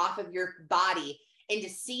removed off of your body and to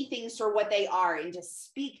see things for what they are and to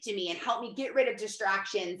speak to me and help me get rid of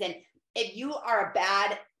distractions. And if you are a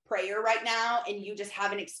bad prayer right now and you just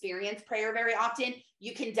haven't experienced prayer very often,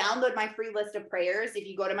 you can download my free list of prayers. If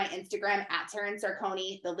you go to my Instagram at Taryn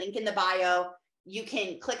Sarconi, the link in the bio, you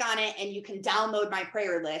can click on it and you can download my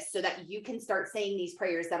prayer list so that you can start saying these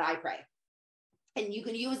prayers that I pray. And you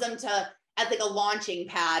can use them to as like a launching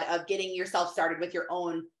pad of getting yourself started with your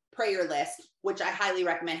own prayer list, which I highly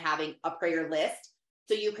recommend having a prayer list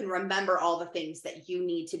so you can remember all the things that you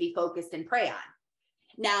need to be focused and pray on.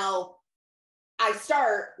 Now, I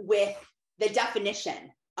start with the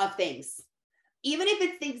definition of things, even if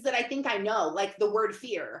it's things that I think I know, like the word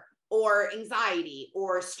fear or anxiety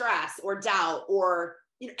or stress or doubt or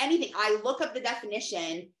anything. I look up the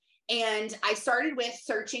definition, and I started with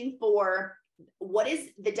searching for what is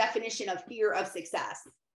the definition of fear of success?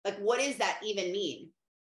 Like, what does that even mean?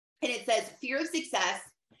 And it says fear of success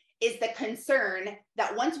is the concern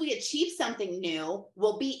that once we achieve something new,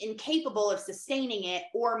 we'll be incapable of sustaining it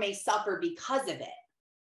or may suffer because of it.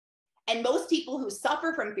 And most people who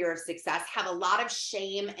suffer from fear of success have a lot of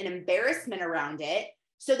shame and embarrassment around it,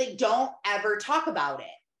 so they don't ever talk about it.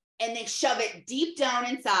 And they shove it deep down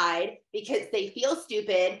inside because they feel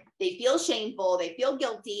stupid, they feel shameful, they feel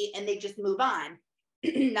guilty, and they just move on.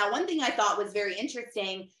 Now, one thing I thought was very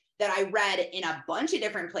interesting that I read in a bunch of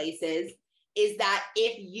different places is that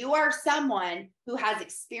if you are someone who has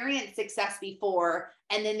experienced success before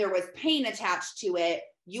and then there was pain attached to it,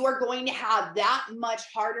 you are going to have that much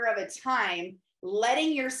harder of a time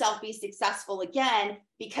letting yourself be successful again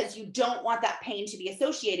because you don't want that pain to be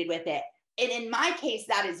associated with it. And in my case,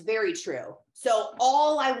 that is very true. So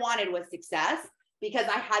all I wanted was success because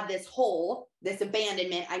I had this hole, this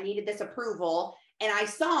abandonment. I needed this approval. And I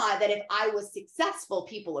saw that if I was successful,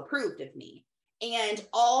 people approved of me. And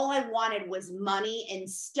all I wanted was money and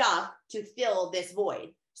stuff to fill this void.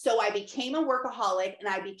 So I became a workaholic and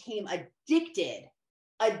I became addicted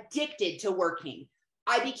to working.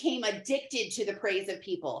 I became addicted to the praise of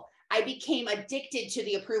people. I became addicted to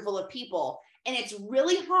the approval of people. And it's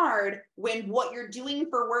really hard when what you're doing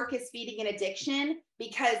for work is feeding an addiction,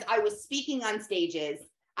 because I was speaking on stages.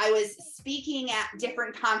 I was speaking at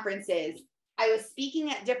different conferences. I was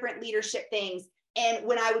speaking at different leadership things. And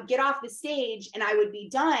when I would get off the stage and I would be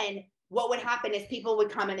done, what would happen is people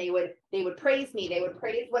would come and they would praise me. They would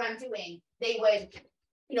praise what I'm doing. They would,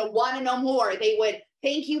 want to know more. They would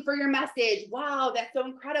thank you for your message. Wow, that's so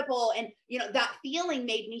incredible. And, that feeling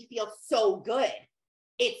made me feel so good.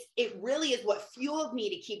 It really is what fueled me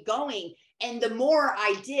to keep going. And the more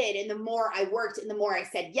I did and the more I worked and the more I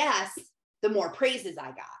said yes, the more praises I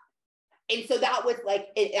got. And so that was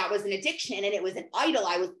that was an addiction, and it was an idol.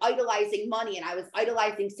 I was idolizing money, and I was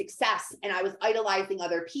idolizing success, and I was idolizing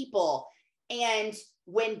other people. And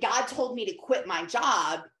when God told me to quit my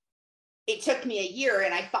job, it took me a year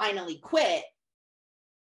and I finally quit.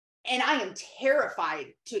 And I am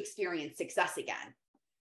terrified to experience success again.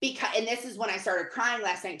 And this is when I started crying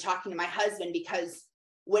last night talking to my husband, because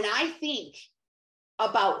when I think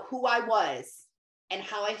about who I was and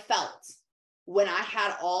how I felt when I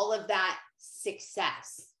had all of that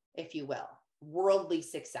success, if you will, worldly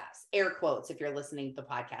success, air quotes, if you're listening to the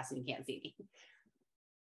podcast and you can't see me,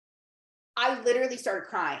 I literally started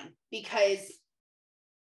crying because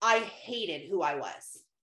I hated who I was.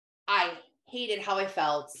 I hated how I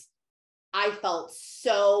felt. I felt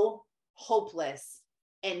so hopeless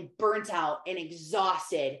and burnt out and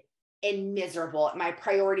exhausted and miserable. My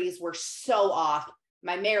priorities were so off.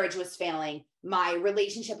 My marriage was failing. My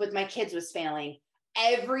relationship with my kids was failing.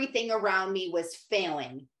 Everything around me was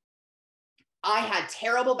failing. I had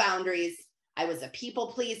terrible boundaries. I was a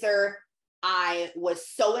people pleaser. I was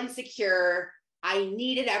so insecure. I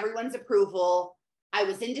needed everyone's approval. I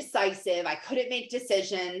was indecisive. I couldn't make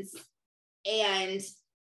decisions. And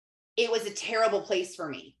it was a terrible place for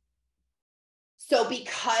me. So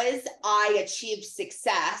because I achieved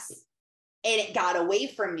success and it got away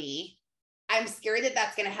from me, I'm scared that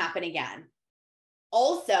that's going to happen again.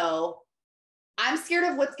 Also, I'm scared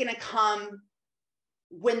of what's going to come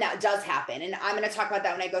when that does happen. And I'm going to talk about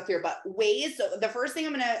that when I go through, but ways. So the first thing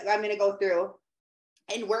I'm going to go through,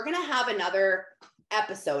 and we're going to have another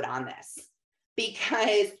episode on this,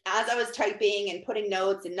 because as I was typing and putting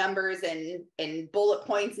notes and numbers and bullet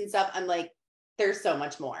points and stuff, I'm like, there's so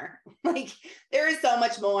much more. There is so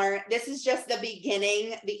much more. This is just the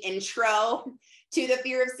beginning, the intro to the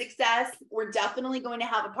fear of success. We're definitely going to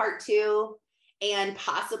have a part 2 and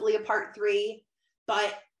possibly a part 3,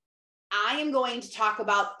 but I am going to talk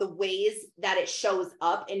about the ways that it shows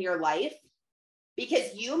up in your life,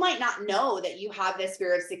 because you might not know that you have this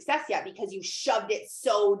fear of success yet because you shoved it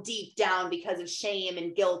so deep down because of shame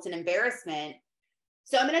and guilt and embarrassment.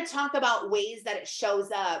 So I'm going to talk about ways that it shows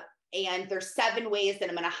up. And there's 7 ways that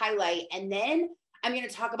I'm going to highlight. And then I'm going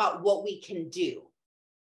to talk about what we can do.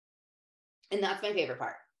 And that's my favorite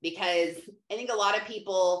part, because I think a lot of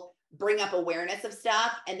people bring up awareness of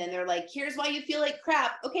stuff and then they're like, here's why you feel like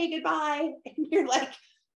crap. Okay, goodbye. And you're like,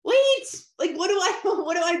 wait, like, what do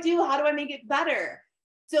I do? How do I make it better?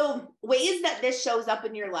 So ways that this shows up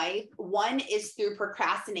in your life, one is through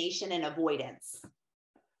procrastination and avoidance.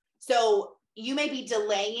 So you may be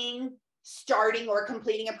delaying starting or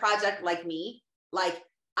completing a project like me. Like,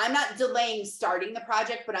 I'm not delaying starting the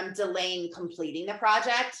project, but I'm delaying completing the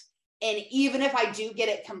project. And even if I do get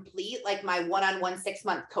it complete, like my one-on-one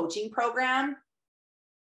 6-month coaching program,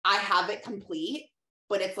 I have it complete,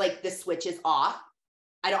 but it's like the switch is off.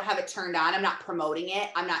 I don't have it turned on. I'm not promoting it.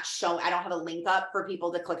 I don't have a link up for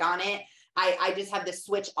people to click on it. I just have the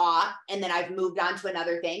switch off, and then I've moved on to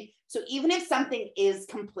another thing. So even if something is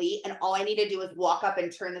complete and all I need to do is walk up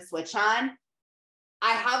and turn the switch on,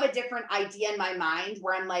 I have a different idea in my mind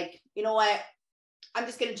where I'm like, you know what? I'm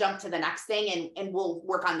just going to jump to the next thing and we'll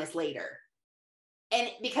work on this later. And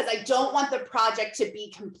because I don't want the project to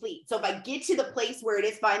be complete. So if I get to the place where it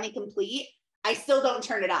is finally complete, I still don't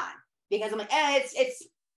turn it on because I'm like,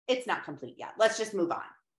 it's not complete yet. Let's just move on.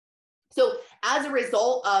 So as a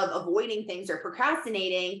result of avoiding things or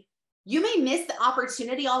procrastinating, you may miss the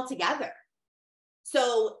opportunity altogether.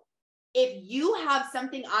 So if you have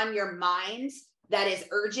something on your mind that is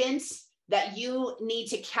urgent, that you need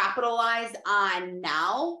to capitalize on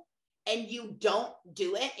now, and you don't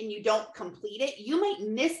do it and you don't complete it, you might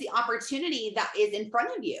miss the opportunity that is in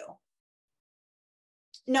front of you.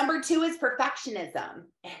 Number 2 is perfectionism.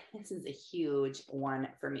 This is a huge one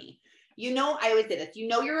for me. I always say this,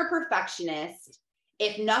 you're a perfectionist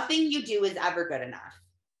if nothing you do is ever good enough.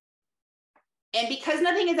 And because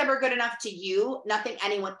nothing is ever good enough to you, nothing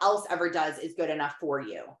anyone else ever does is good enough for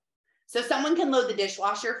you. So someone can load the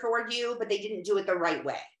dishwasher for you, but they didn't do it the right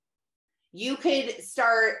way. You could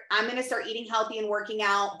I'm going to start eating healthy and working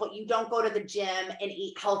out, but you don't go to the gym and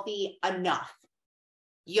eat healthy enough.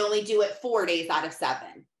 You only do it 4 days out of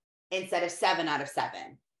 7 instead of 7 out of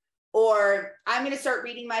 7. Or I'm going to start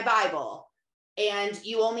reading my Bible and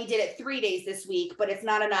you only did it 3 days this week, but it's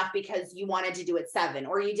not enough because you wanted to do it 7,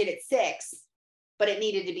 or you did it 6, but it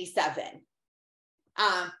needed to be 7.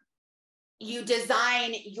 You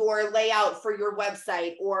design your layout for your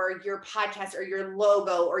website or your podcast or your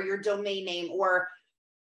logo or your domain name or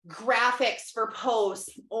graphics for posts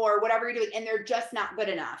or whatever you're doing, and they're just not good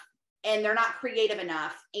enough, and they're not creative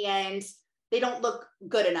enough, and they don't look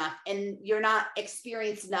good enough, and you're not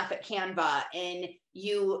experienced enough at Canva, and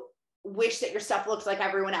you wish that your stuff looks like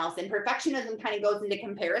everyone else. And perfectionism kind of goes into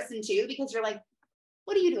comparison too, because you're like,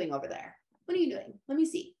 what are you doing over there? What are you doing? Let me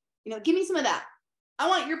see. Give me some of that. I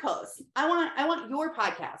want your posts. I want your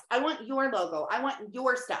podcast. I want your logo. I want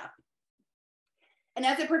your stuff. And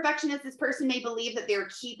as a perfectionist, this person may believe that they're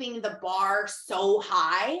keeping the bar so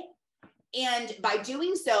high. And by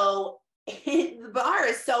doing so, the bar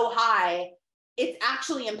is so high, it's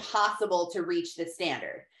actually impossible to reach the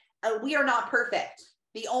standard. We are not perfect.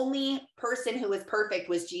 The only person who was perfect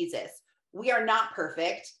was Jesus. We are not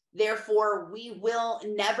perfect. Therefore, we will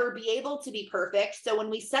never be able to be perfect. So when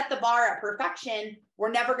we set the bar at perfection,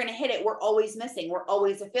 we're never going to hit it. We're always missing. We're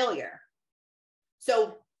always a failure.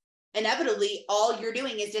 So inevitably, all you're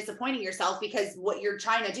doing is disappointing yourself because what you're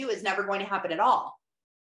trying to do is never going to happen at all.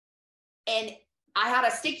 And I had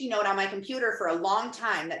a sticky note on my computer for a long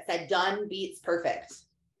time that said done beats perfect.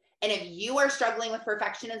 And if you are struggling with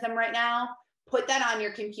perfectionism right now, put that on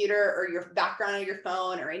your computer or your background of your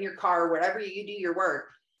phone or in your car, wherever you do your work.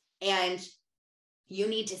 And you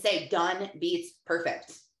need to say done beats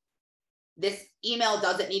perfect. This email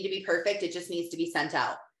doesn't need to be perfect. It just needs to be sent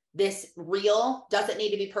out. This reel doesn't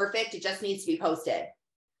need to be perfect. It just needs to be posted.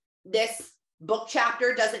 This book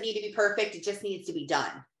chapter doesn't need to be perfect. It just needs to be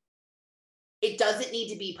done. It doesn't need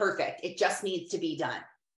to be perfect. It just needs to be done.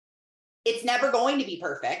 It's never going to be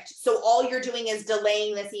perfect. So all you're doing is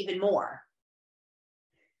delaying this even more.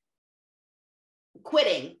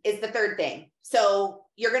 Quitting is the third thing. So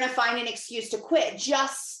you're going to find an excuse to quit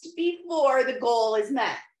just before the goal is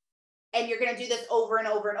met. And you're going to do this over and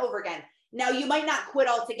over and over again. Now, you might not quit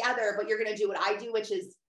altogether, but you're going to do what I do, which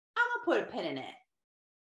is I'm going to put a pin in it.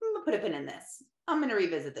 I'm going to put a pin in this. I'm going to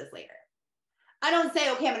revisit this later. I don't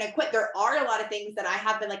say, okay, I'm going to quit. There are a lot of things that I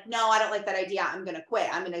have been like, no, I don't like that idea. I'm going to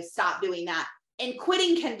quit. I'm going to stop doing that. And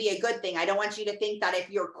quitting can be a good thing. I don't want you to think that if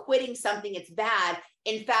you're quitting something, it's bad.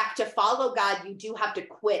 In fact, to follow God, you do have to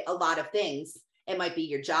quit a lot of things. It might be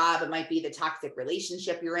your job. It might be the toxic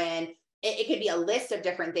relationship you're in. It could be a list of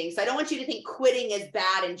different things. So I don't want you to think quitting is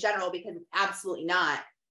bad in general, because it's absolutely not.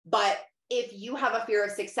 But if you have a fear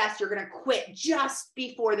of success, you're going to quit just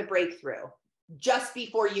before the breakthrough, just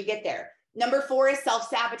before you get there. Number 4 is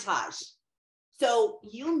self-sabotage. So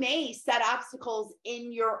you may set obstacles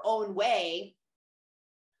in your own way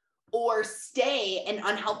or stay in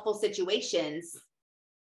unhelpful situations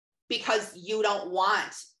because you don't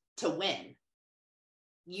want to win.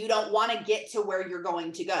 You don't want to get to where you're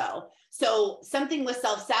going to go. So something with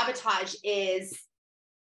self-sabotage is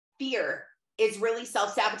fear is really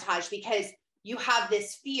self-sabotage, because you have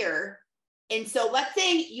this fear. And so let's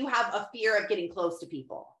say you have a fear of getting close to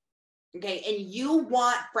people. Okay. And you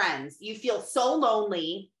want friends. You feel so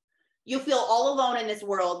lonely. You feel all alone in this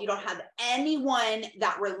world. You don't have anyone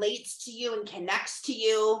that relates to you and connects to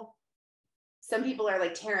you. Some people are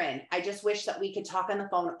like, Taryn, I just wish that we could talk on the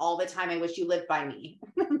phone all the time. I wish you lived by me.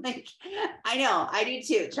 Like, I know, I do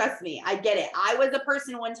too. Trust me, I get it. I was a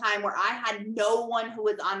person one time where I had no one who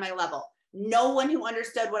was on my level, no one who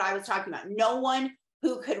understood what I was talking about, no one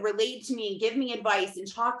who could relate to me and give me advice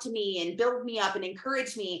and talk to me and build me up and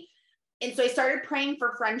encourage me. And so I started praying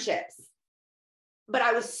for friendships, but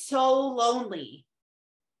I was so lonely.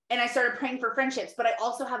 And I started praying for friendships, but I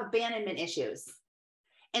also have abandonment issues.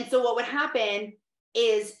 And so what would happen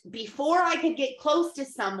is before I could get close to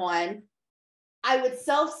someone, I would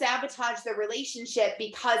self-sabotage the relationship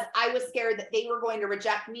because I was scared that they were going to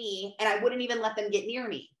reject me and I wouldn't even let them get near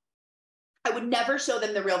me. I would never show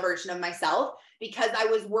them the real version of myself because I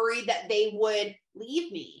was worried that they would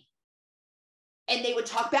leave me and they would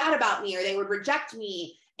talk bad about me or they would reject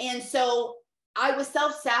me. And so I was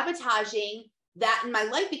self-sabotaging that in my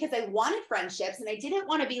life because I wanted friendships and I didn't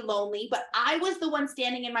want to be lonely, but I was the one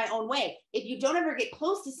standing in my own way. If you don't ever get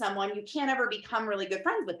close to someone, you can't ever become really good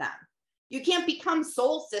friends with them. You can't become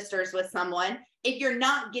soul sisters with someone if you're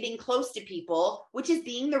not getting close to people, which is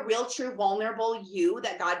being the real, true, vulnerable you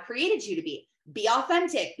that God created you to be. Be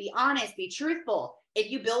authentic, be honest, be truthful. If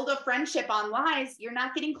you build a friendship on lies, you're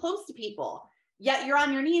not getting close to people. Yet you're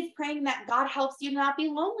on your knees praying that God helps you not be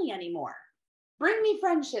lonely anymore. Bring me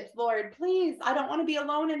friendships, Lord, please. I don't want to be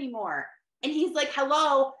alone anymore. And he's like,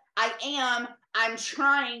 hello, I'm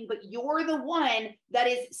trying, but you're the one that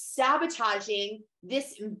is sabotaging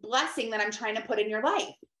this blessing that I'm trying to put in your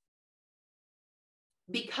life.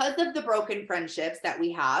 Because of the broken friendships that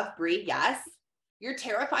we have, Brie, yes, you're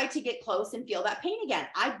terrified to get close and feel that pain again.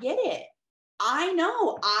 I get it. I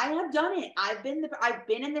know. I have done it. I've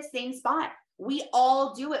been in the same spot. We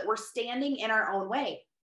all do it. We're standing in our own way.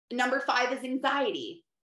 Number 5 is anxiety.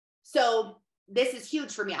 So this is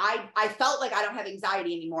huge for me. I felt like I don't have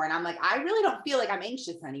anxiety anymore. And I'm like, I really don't feel like I'm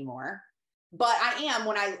anxious anymore, but I am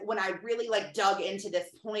when I really like dug into this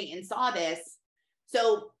point and saw this.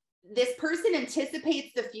 So this person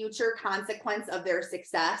anticipates the future consequence of their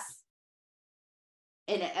success.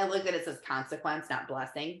 And look at it, says consequence, not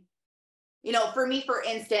blessing. You know, for me, for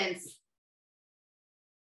instance,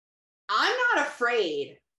 I'm not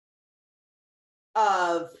afraid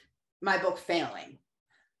of my book failing.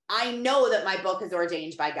 I know that my book is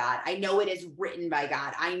ordained by God. I know it is written by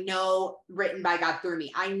God. I know written by God through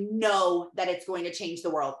me. I know that it's going to change the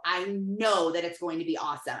world. I know that it's going to be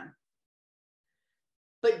awesome.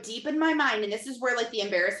 But deep in my mind, and this is where like the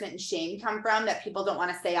embarrassment and shame come from that people don't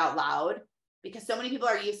want to say out loud, because so many people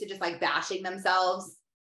are used to just like bashing themselves.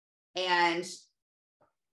 And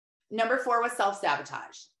number 4 was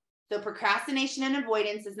self-sabotage. So procrastination and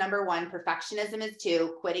avoidance is number 1. Perfectionism is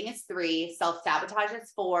 2. Quitting is 3. Self-sabotage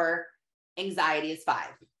is 4. Anxiety is 5.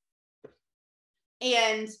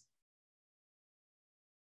 And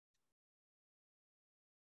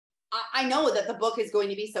I know that the book is going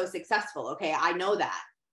to be so successful. Okay. I know that.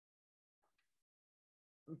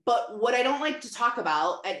 But what I don't like to talk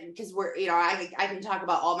about, because I can talk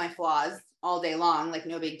about all my flaws all day long, like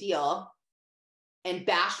no big deal, and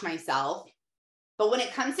bash myself. But when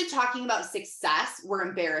it comes to talking about success, we're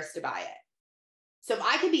embarrassed by it. So if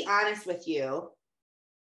I could be honest with you,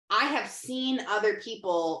 I have seen other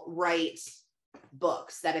people write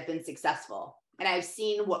books that have been successful, and I've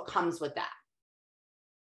seen what comes with that.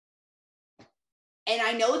 And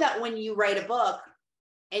I know that when you write a book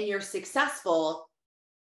and you're successful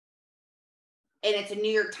and it's a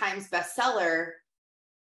New York Times bestseller,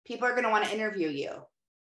 people are going to want to interview you.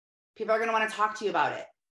 People are going to want to talk to you about it.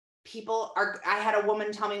 I had a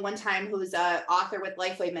woman tell me one time who's an author with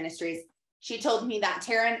Lifeway Ministries. She told me that,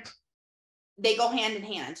 Taryn, they go hand in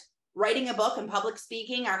hand. Writing a book and public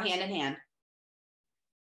speaking are hand in hand.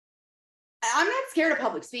 I'm not scared of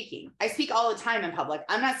public speaking. I speak all the time in public.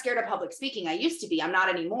 I'm not scared of public speaking. I used to be, I'm not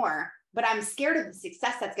anymore, but I'm scared of the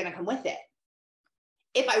success that's going to come with it.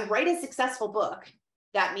 If I write a successful book,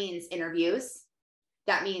 that means interviews.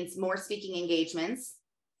 That means more speaking engagements.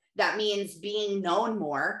 That means being known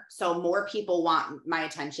more. So more people want my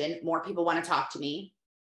attention. More people want to talk to me.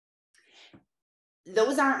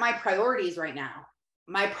 Those aren't my priorities right now.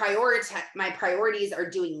 My priorities are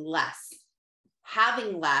doing less,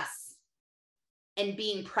 having less, and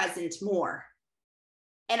being present more.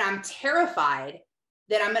 And I'm terrified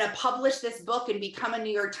that I'm going to publish this book and become a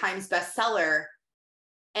New York Times bestseller.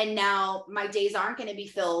 And now my days aren't going to be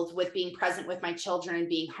filled with being present with my children and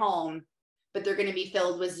being home, but they're going to be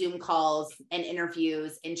filled with Zoom calls and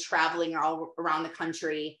interviews and traveling all around the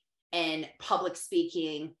country and public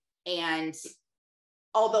speaking. And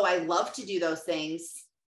although I love to do those things,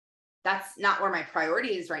 that's not where my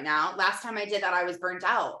priority is right now. Last time I did that, I was burnt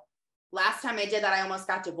out. Last time I did that, I almost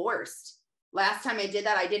got divorced. Last time I did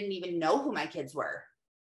that, I didn't even know who my kids were.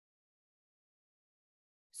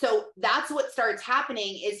 So that's what starts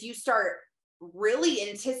happening is you start really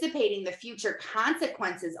anticipating the future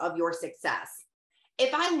consequences of your success.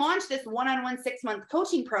 If I launch this one-on-one 6-month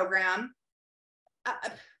coaching program,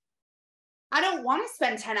 I don't want to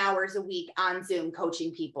spend 10 hours a week on Zoom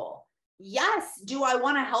coaching people. Yes. Do I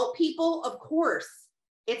want to help people? Of course.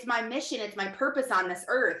 It's my mission. It's my purpose on this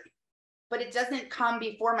earth, but it doesn't come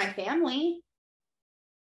before my family.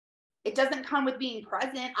 It doesn't come with being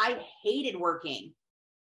present. I hated working.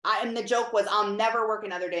 And the joke was, I'll never work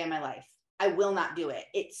another day in my life. I will not do it.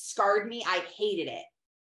 It scarred me. I hated it.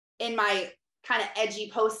 In my kind of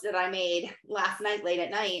edgy post that I made last night, late at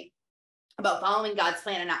night, about following God's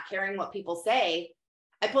plan and not caring what people say,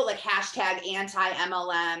 I put like hashtag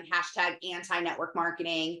anti-MLM, hashtag anti-network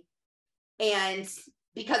marketing. And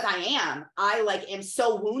because I am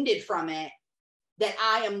so wounded from it that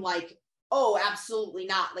I am like, oh, absolutely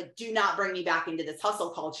not. Like, do not bring me back into this hustle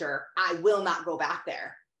culture. I will not go back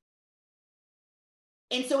there.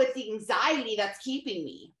 And so it's the anxiety that's keeping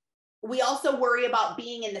me. We also worry about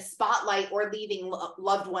being in the spotlight or leaving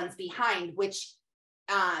loved ones behind, which,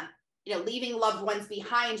 leaving loved ones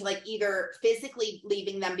behind, like either physically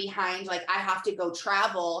leaving them behind, like I have to go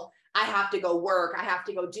travel, I have to go work, I have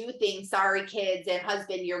to go do things. Sorry, kids and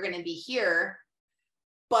husband, you're going to be here.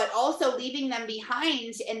 But also leaving them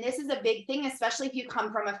behind. And this is a big thing, especially if you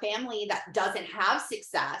come from a family that doesn't have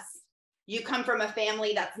success. You come from a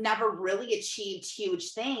family that's never really achieved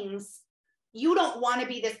huge things. You don't want to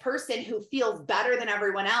be this person who feels better than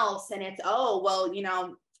everyone else. And it's, oh, well,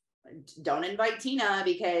 don't invite Tina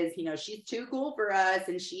because, she's too cool for us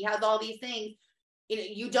and she has all these things.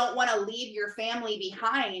 You don't want to leave your family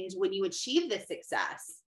behind when you achieve this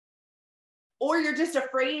success. Or you're just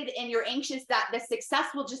afraid and you're anxious that the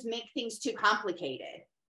success will just make things too complicated.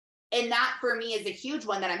 And that for me is a huge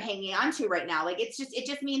one that I'm hanging on to right now. Like it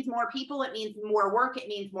just means more people. It means more work. It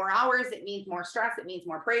means more hours. It means more stress. It means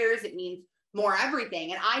more prayers. It means more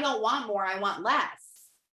everything. And I don't want more. I want less.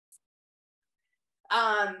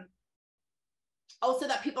 Also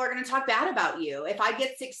that people are going to talk bad about you. If I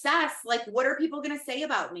get success, like what are people going to say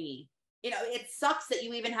about me? It sucks that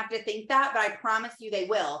you even have to think that, but I promise you they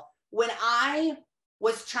will. When I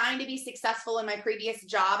was trying to be successful in my previous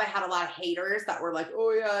job, I had a lot of haters that were like,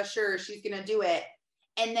 oh yeah, sure, she's going to do it.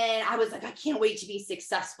 And then I was like, I can't wait to be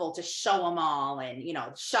successful, to show them all and,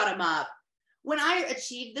 shut them up. When I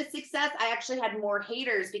achieved the success, I actually had more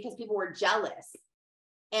haters because people were jealous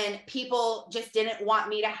and people just didn't want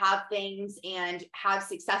me to have things and have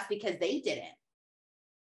success because they didn't.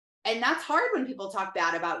 And that's hard when people talk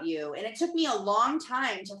bad about you. And it took me a long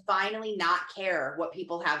time to finally not care what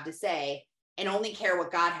people have to say and only care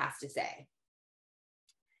what God has to say.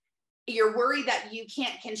 You're worried that you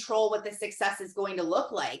can't control what the success is going to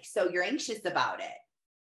look like. So you're anxious about it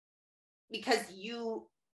because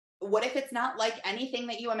what if it's not like anything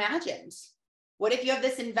that you imagined? What if you have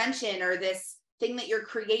this invention or this thing that you're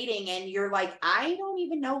creating and you're like, I don't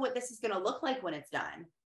even know what this is going to look like when it's done.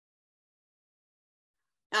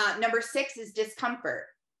 Number 6 is discomfort.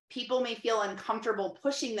 People may feel uncomfortable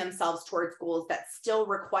pushing themselves towards goals that still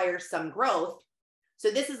require some growth. So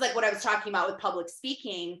this is like what I was talking about with public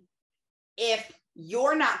speaking. If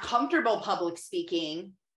you're not comfortable public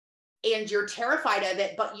speaking and you're terrified of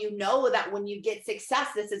it, but you know that when you get success,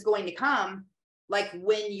 this is going to come. Like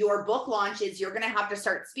when your book launches, you're going to have to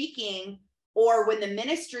start speaking, or when the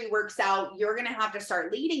ministry works out, you're going to have to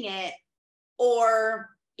start leading it, or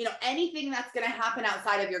anything that's going to happen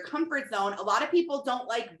outside of your comfort zone. A lot of people don't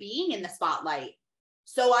like being in the spotlight.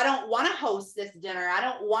 So I don't want to host this dinner. I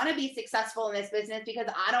don't want to be successful in this business because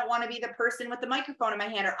I don't want to be the person with the microphone in my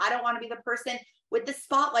hand, or I don't want to be the person with the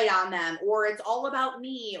spotlight on them, or it's all about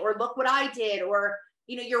me, or look what I did, or,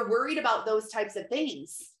 you're worried about those types of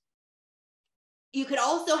things. You could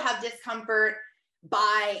also have discomfort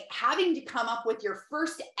by having to come up with your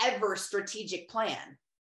first ever strategic plan.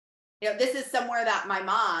 This is somewhere that my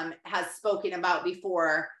mom has spoken about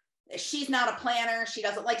before. She's not a planner. She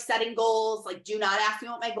doesn't like setting goals. Like, do not ask me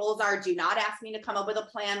what my goals are. Do not ask me to come up with a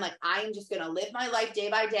plan. Like, I am just going to live my life day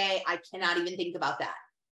by day. I cannot even think about that.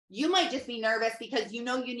 You might just be nervous because you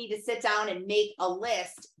know you need to sit down and make a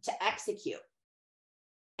list to execute.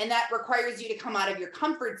 And that requires you to come out of your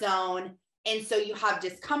comfort zone. And so you have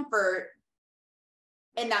discomfort,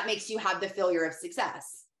 and that makes you have the failure of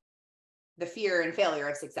success, the fear and failure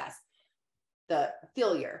of success, the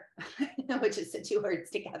failure, which is the two words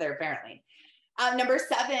together, apparently. Number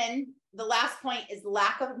 7, the last point is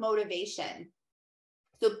lack of motivation.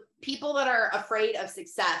 So people that are afraid of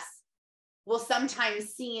success will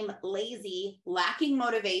sometimes seem lazy, lacking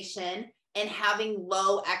motivation, and having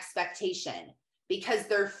low expectation, because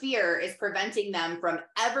their fear is preventing them from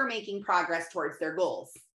ever making progress towards their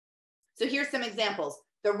goals. So here's some examples.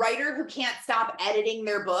 The writer who can't stop editing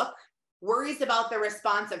their book worries about the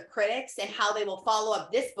response of critics and how they will follow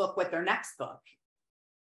up this book with their next book.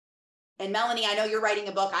 And Melanie, I know you're writing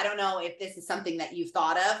a book. I don't know if this is something that you've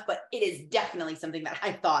thought of, but it is definitely something that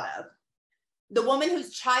I've thought of. The woman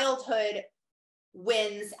whose childhood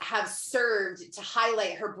wins have served to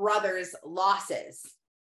highlight her brother's losses.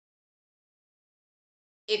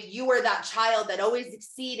 If you were that child that always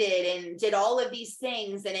succeeded and did all of these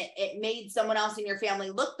things and it made someone else in your family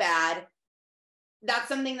look bad, that's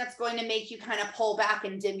something that's going to make you kind of pull back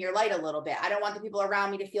and dim your light a little bit. I don't want the people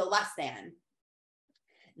around me to feel less than.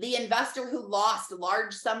 The investor who lost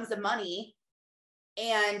large sums of money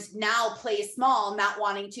and now plays small, not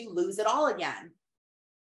wanting to lose it all again.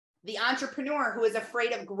 The entrepreneur who is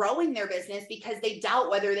afraid of growing their business because they doubt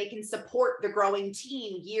whether they can support the growing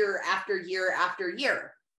team year after year after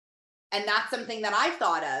year. And that's something that I've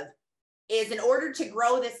thought of, is in order to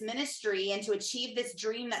grow this ministry and to achieve this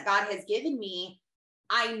dream that God has given me,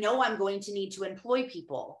 I know I'm going to need to employ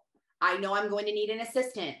people. I know I'm going to need an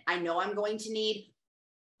assistant. I know I'm going to need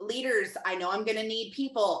leaders. I know I'm going to need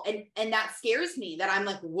people. And that scares me, that I'm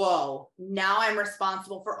like, whoa, now I'm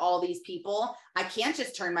responsible for all these people. I can't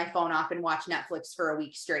just turn my phone off and watch Netflix for a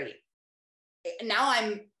week straight. Now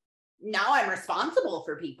I'm responsible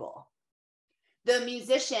for people. The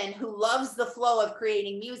musician who loves the flow of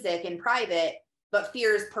creating music in private, but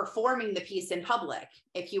fears performing the piece in public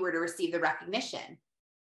if he were to receive the recognition.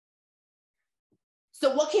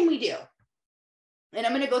 So what can we do? And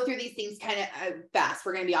I'm going to go through these things kind of fast.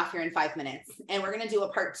 We're going to be off here in 5 minutes and we're going to do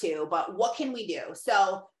a part 2, but what can we do?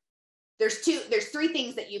 So there's 3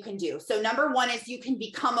 things that you can do. So number 1 is you can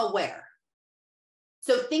become aware.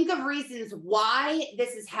 So think of reasons why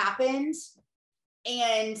this has happened,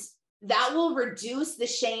 and that will reduce the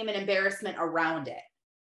shame and embarrassment around it.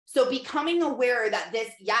 So becoming aware that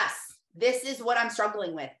this is what I'm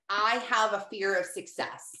struggling with. I have a fear of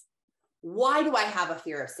success. Why do I have a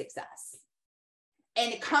fear of success?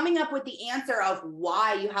 And coming up with the answer of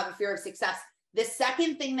why you have a fear of success. The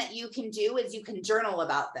second thing that you can do is you can journal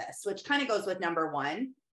about this, which kind of goes with number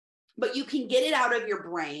 1, but you can get it out of your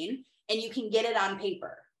brain and you can get it on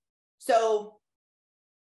paper. So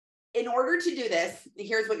in order to do this,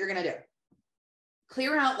 here's what you're going to do.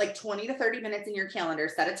 Clear out like 20 to 30 minutes in your calendar,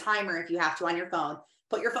 set a timer if you have to on your phone,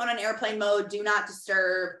 put your phone on airplane mode, do not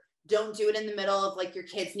disturb. Don't do it in the middle of like your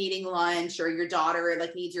kids needing lunch or your daughter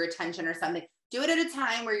like needs your attention or something. Do it at a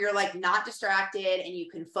time where you're like not distracted and you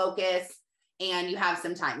can focus and you have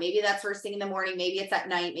some time. Maybe that's first thing in the morning. Maybe it's at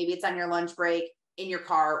night. Maybe it's on your lunch break, in your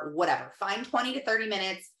car, whatever. Find 20 to 30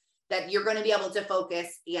 minutes that you're going to be able to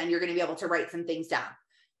focus and you're going to be able to write some things down.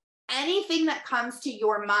 Anything that comes to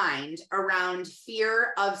your mind around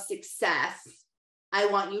fear of success, I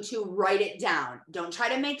want you to write it down. Don't try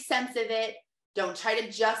to make sense of it. Don't try to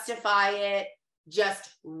justify it. Just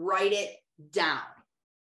write it down.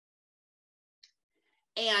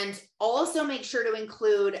 And also make sure to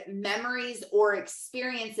include memories or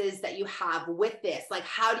experiences that you have with this. Like,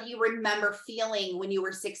 how do you remember feeling when you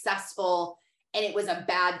were successful and it was a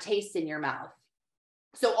bad taste in your mouth?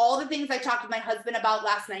 So all the things I talked to my husband about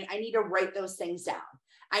last night, I need to write those things down.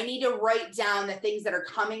 I need to write down the things that are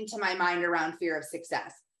coming to my mind around fear of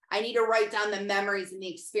success. I need to write down the memories and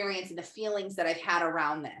the experience and the feelings that I've had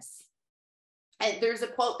around this. And there's a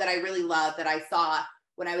quote that I really love that I saw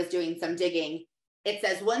when I was doing some digging. It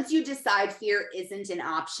says, once you decide fear isn't an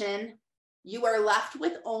option, you are left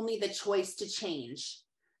with only the choice to change,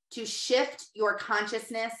 to shift your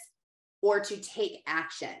consciousness, or to take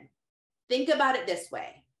action. Think about it this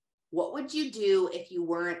way. What would you do if you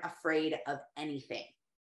weren't afraid of anything?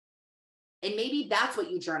 And maybe that's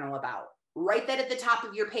what you journal about. Write that at the top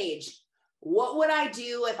of your page. What would I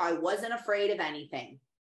do if I wasn't afraid of anything?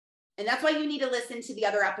 And that's why you need to listen to the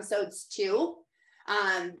other episodes too.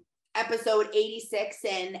 Episode 86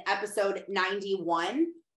 and episode 91,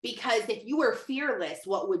 because if you were fearless,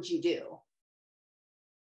 what would you do?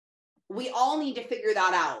 We all need to figure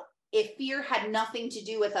that out. If fear had nothing to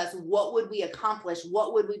do with us, what would we accomplish?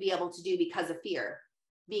 What would we be able to do because of fear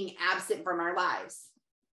being absent from our lives?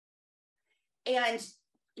 And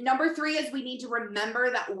number 3 is we need to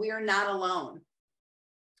remember that we're not alone.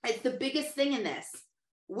 It's the biggest thing in this.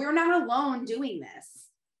 We're not alone doing this.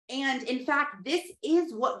 And in fact, this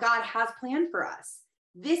is what God has planned for us.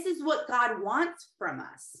 This is what God wants from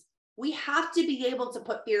us. We have to be able to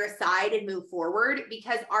put fear aside and move forward,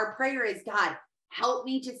 because our prayer is, God, help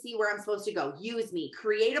me to see where I'm supposed to go. Use me,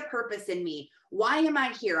 create a purpose in me. Why am I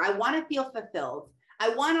here? I want to feel fulfilled. I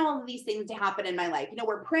want all of these things to happen in my life. You know,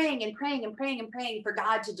 we're praying and praying and praying and praying for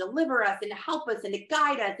God to deliver us and to help us and to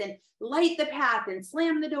guide us and light the path and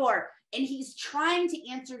slam the door. And he's trying to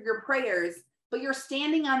answer your prayers, but you're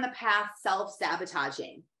standing on the path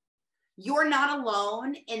self-sabotaging. You're not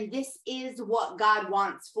alone, and this is what God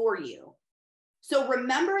wants for you. So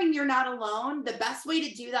remembering you're not alone, the best way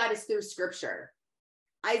to do that is through scripture.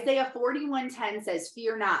 Isaiah 41:10 says,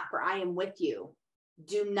 fear not, for I am with you.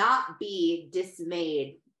 Do not be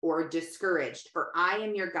dismayed or discouraged, for I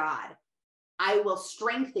am your God. I will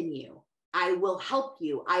strengthen you. I will help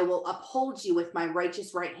you. I will uphold you with my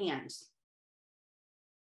righteous right hand.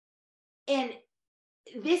 And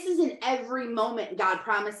this is in every moment God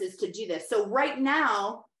promises to do this. So right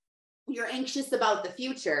now, you're anxious about the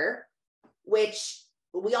future, which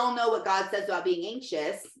we all know what God says about being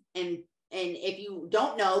anxious. And if you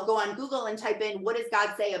don't know, go on Google and type in, what does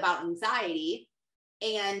God say about anxiety?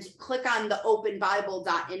 And click on the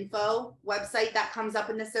openbible.info website that comes up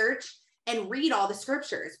in the search and read all the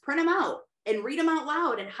scriptures. Print them out and read them out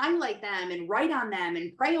loud and highlight them and write on them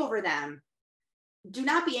and pray over them. Do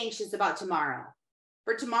not be anxious about tomorrow,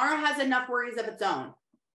 for tomorrow has enough worries of its own.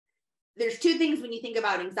 There's 2 things when you think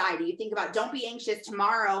about anxiety. You think about, don't be anxious,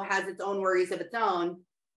 tomorrow has its own worries of its own.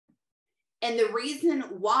 And the reason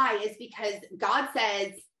why is because God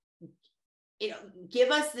says, you know,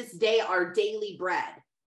 give us this day our daily bread.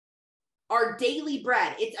 Our daily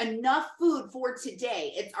bread. It's enough food for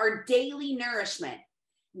today. It's our daily nourishment.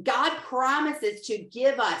 God promises to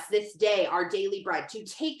give us this day our daily bread, to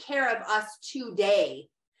take care of us today,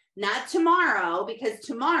 not tomorrow, because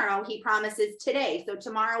tomorrow he promises today. So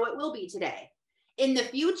tomorrow it will be today. In the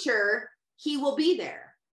future, he will be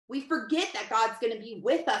there. We forget that God's going to be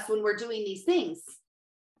with us when we're doing these things.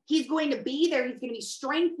 He's going to be there. He's going to be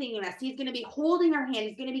strengthening us. He's going to be holding our hand.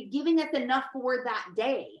 He's going to be giving us enough for that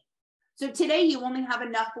day. So today you only have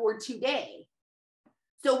enough for today.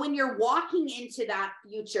 So when you're walking into that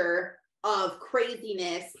future of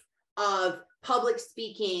craziness, of public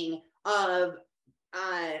speaking, of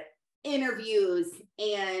interviews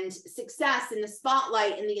and success and the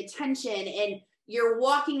spotlight and the attention, and you're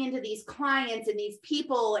walking into these clients and these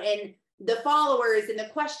people and the followers and the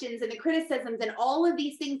questions and the criticisms and all of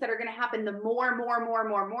these things that are going to happen, the more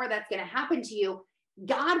that's going to happen to you,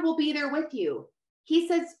 God will be there with you. He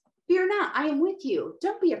says, fear not, I am with you.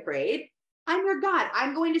 Don't be afraid. I'm your God.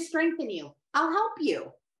 I'm going to strengthen you. I'll help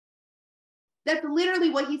you. That's literally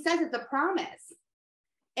what he says. It's a promise.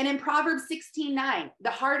 And in Proverbs 16:9, the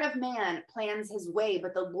heart of man plans his way,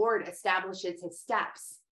 but the Lord establishes his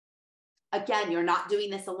steps. Again, you're not doing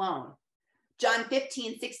this alone. John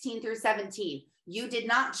 15:16-17, you did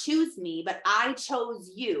not choose me, but I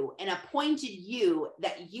chose you and appointed you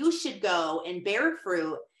that you should go and bear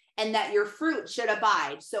fruit and that your fruit should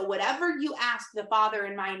abide. So whatever you ask the Father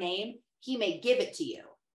in my name, he may give it to you.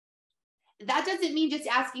 That doesn't mean just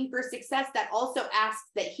asking for success. That also asks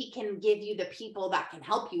that he can give you the people that can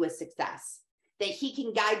help you with success, that he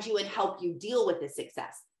can guide you and help you deal with the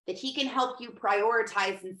success, that he can help you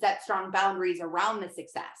prioritize and set strong boundaries around the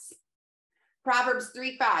success. Proverbs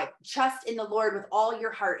 3:5, trust in the Lord with all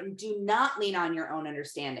your heart and do not lean on your own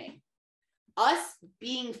understanding. Us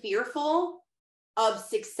being fearful of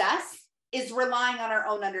success is relying on our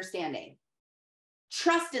own understanding.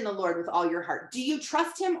 Trust in the Lord with all your heart. Do you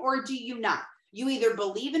trust him or do you not? You either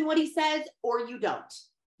believe in what he says or you don't.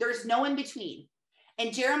 There's no in between.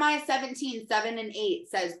 And Jeremiah 17:7-8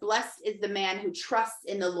 says, blessed is the man who trusts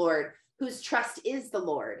in the Lord, whose trust is the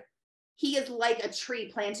Lord. He is like a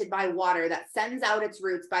tree planted by water that sends out its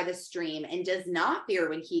roots by the stream and does not fear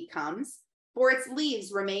when heat comes, for its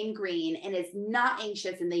leaves remain green, and is not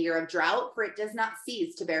anxious in the year of drought, for it does not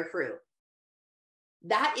cease to bear fruit.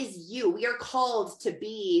 That is you. We are called to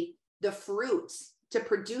be the fruit, to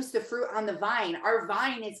produce the fruit on the vine. Our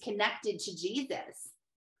vine is connected to Jesus.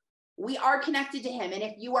 We are connected to him. And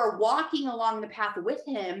if you are walking along the path with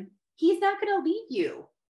him, he's not going to leave you.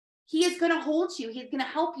 He is going to hold you. He's going to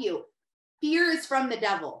help you. Fear is from the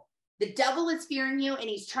devil. The devil is fearing you, and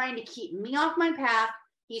he's trying to keep me off my path.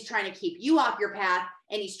 He's trying to keep you off your path,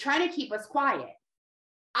 and he's trying to keep us quiet.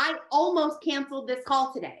 I almost canceled this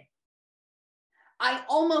call today. I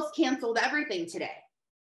almost canceled everything today.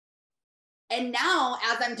 And now,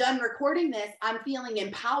 as I'm done recording this, I'm feeling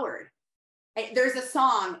empowered. There's a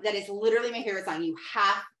song that is literally my favorite song. You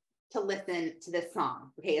have to listen to this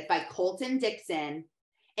song. Okay, it's by Colton Dixon,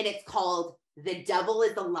 and it's called "The Devil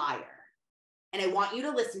is a Liar." And I want you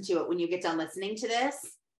to listen to it when you get done listening to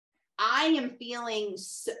this. I am feeling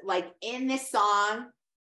like in this song,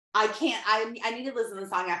 I need to listen to the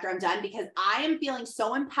song after I'm done, because I am feeling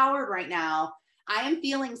so empowered right now. I am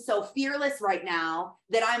feeling so fearless right now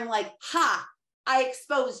that I'm like, ha, I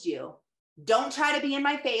exposed you. Don't try to be in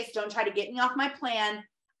my face. Don't try to get me off my plan.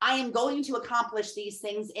 I am going to accomplish these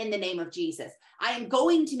things in the name of Jesus. I am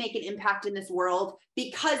going to make an impact in this world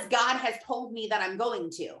because God has told me that I'm going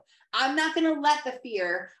to. I'm not going to let the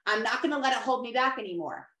fear, I'm not going to let it hold me back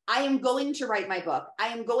anymore. I am going to write my book. I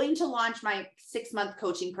am going to launch my 6-month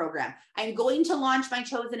coaching program. I am going to launch my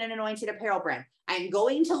Chosen and Anointed apparel brand. I am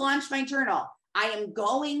going to launch my journal. I am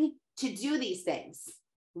going to do these things.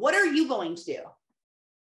 What are you going to do?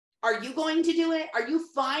 Are you going to do it? Are you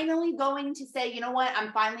finally going to say, you know what?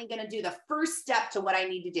 I'm finally going to do the first step to what I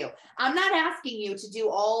need to do. I'm not asking you to do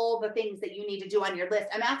all the things that you need to do on your list.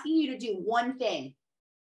 I'm asking you to do one thing.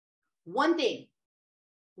 One thing.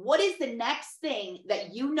 What is the next thing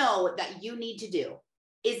that you know that you need to do?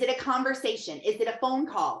 Is it a conversation? Is it a phone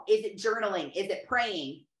call? Is it journaling? Is it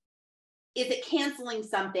praying? Is it canceling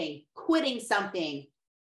something, quitting something,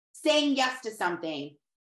 saying yes to something?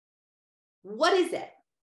 What is it?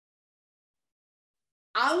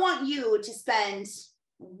 I want you to spend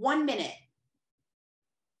 1 minute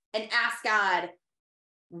and ask God,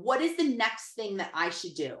 what is the next thing that I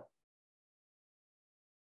should do?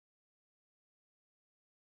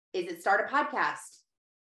 Is it start a podcast?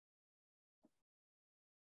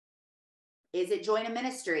 Is it join a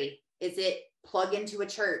ministry? Is it plug into a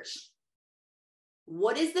church?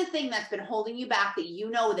 What is the thing that's been holding you back that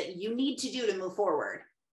you know that you need to do to move forward?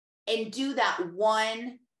 And do that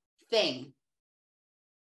one thing.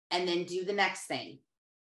 And then do the next thing.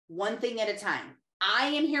 One thing at a time. I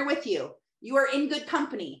am here with you. You are in good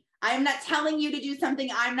company. I am not telling you to do something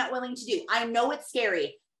I'm not willing to do. I know it's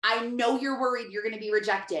scary. I know you're worried you're going to be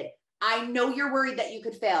rejected. I know you're worried that you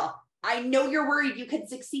could fail. I know you're worried you could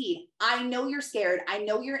succeed. I know you're scared. I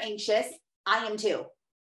know you're anxious. I am too.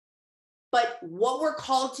 But what we're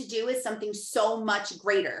called to do is something so much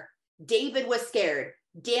greater. David was scared.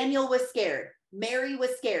 Daniel was scared. Mary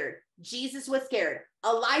was scared. Jesus was scared.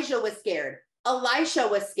 Elijah was scared. Elisha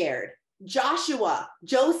was scared. Joshua,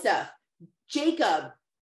 Joseph, Jacob,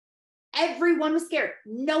 everyone was scared.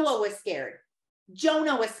 Noah was scared.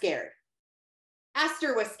 Jonah was scared.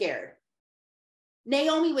 Esther was scared.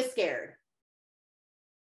 Naomi was scared.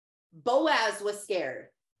 Boaz was scared.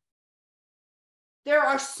 There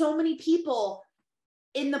are so many people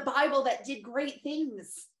in the Bible that did great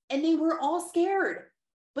things, and they were all scared,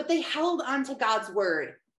 but they held onto God's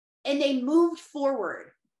word and they moved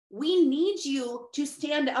forward. We need you to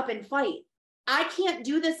stand up and fight. I can't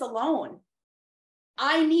do this alone.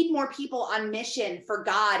 I need more people on mission for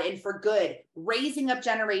God and for good, raising up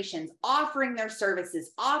generations, offering their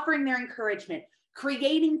services, offering their encouragement,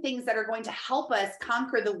 creating things that are going to help us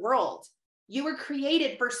conquer the world. You were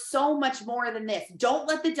created for so much more than this. Don't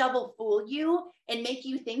let the devil fool you and make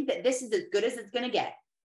you think that this is as good as it's going to get.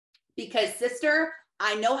 Because, sister,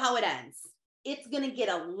 I know how it ends. It's going to get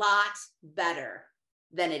a lot better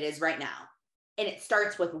than it is right now. And it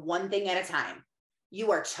starts with one thing at a time.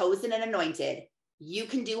 You are chosen and anointed. You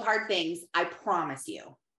can do hard things. I promise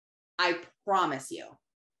you. I promise you.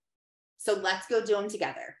 So let's go do them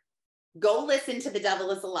together. Go listen to The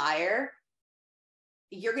Devil is a Liar.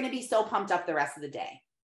 You're going to be so pumped up the rest of the day.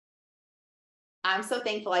 I'm so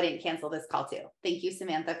thankful I didn't cancel this call too. Thank you,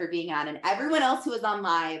 Samantha, for being on, and everyone else who is on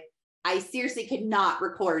live. I seriously could not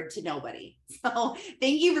record to nobody. So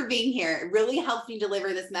thank you for being here. It really helps me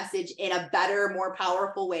deliver this message in a better, more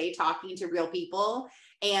powerful way, talking to real people.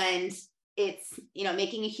 And it's,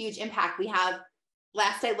 making a huge impact. We have,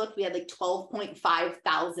 last I looked, we had like 12.5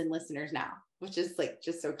 thousand listeners now, which is like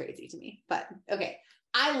just so crazy to me. But okay.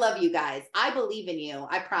 I love you guys. I believe in you.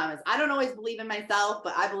 I promise. I don't always believe in myself,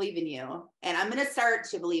 but I believe in you. And I'm going to start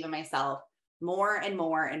to believe in myself more and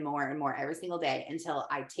more and more and more every single day until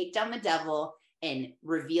I take down the devil and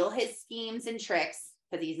reveal his schemes and tricks,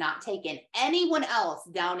 because he's not taking anyone else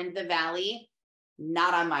down into the valley.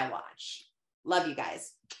 Not on my watch. Love you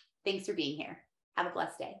guys. Thanks for being here. Have a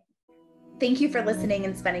blessed day. Thank you for listening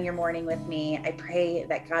and spending your morning with me. I pray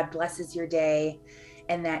that God blesses your day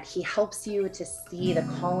and that he helps you to see the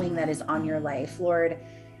calling that is on your life. Lord,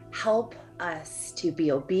 help us to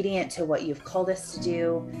be obedient to what you've called us to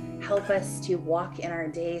do. Help us to walk in our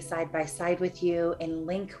day side by side with you and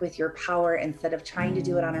link with your power instead of trying to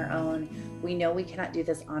do it on our own. We know we cannot do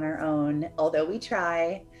this on our own, although we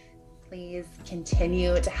try. Please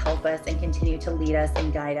continue to help us and continue to lead us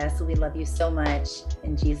and guide us. We love you so much.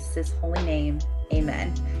 In Jesus' holy name,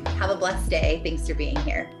 amen. Have a blessed day. Thanks for being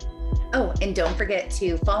here. Oh, and don't forget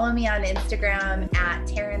to follow me on Instagram at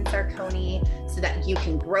Taryn Sarconi so that you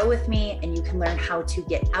can grow with me and you can learn how to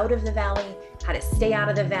get out of the valley, how to stay out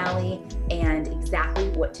of the valley, and exactly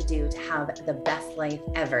what to do to have the best life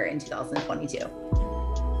ever in 2022.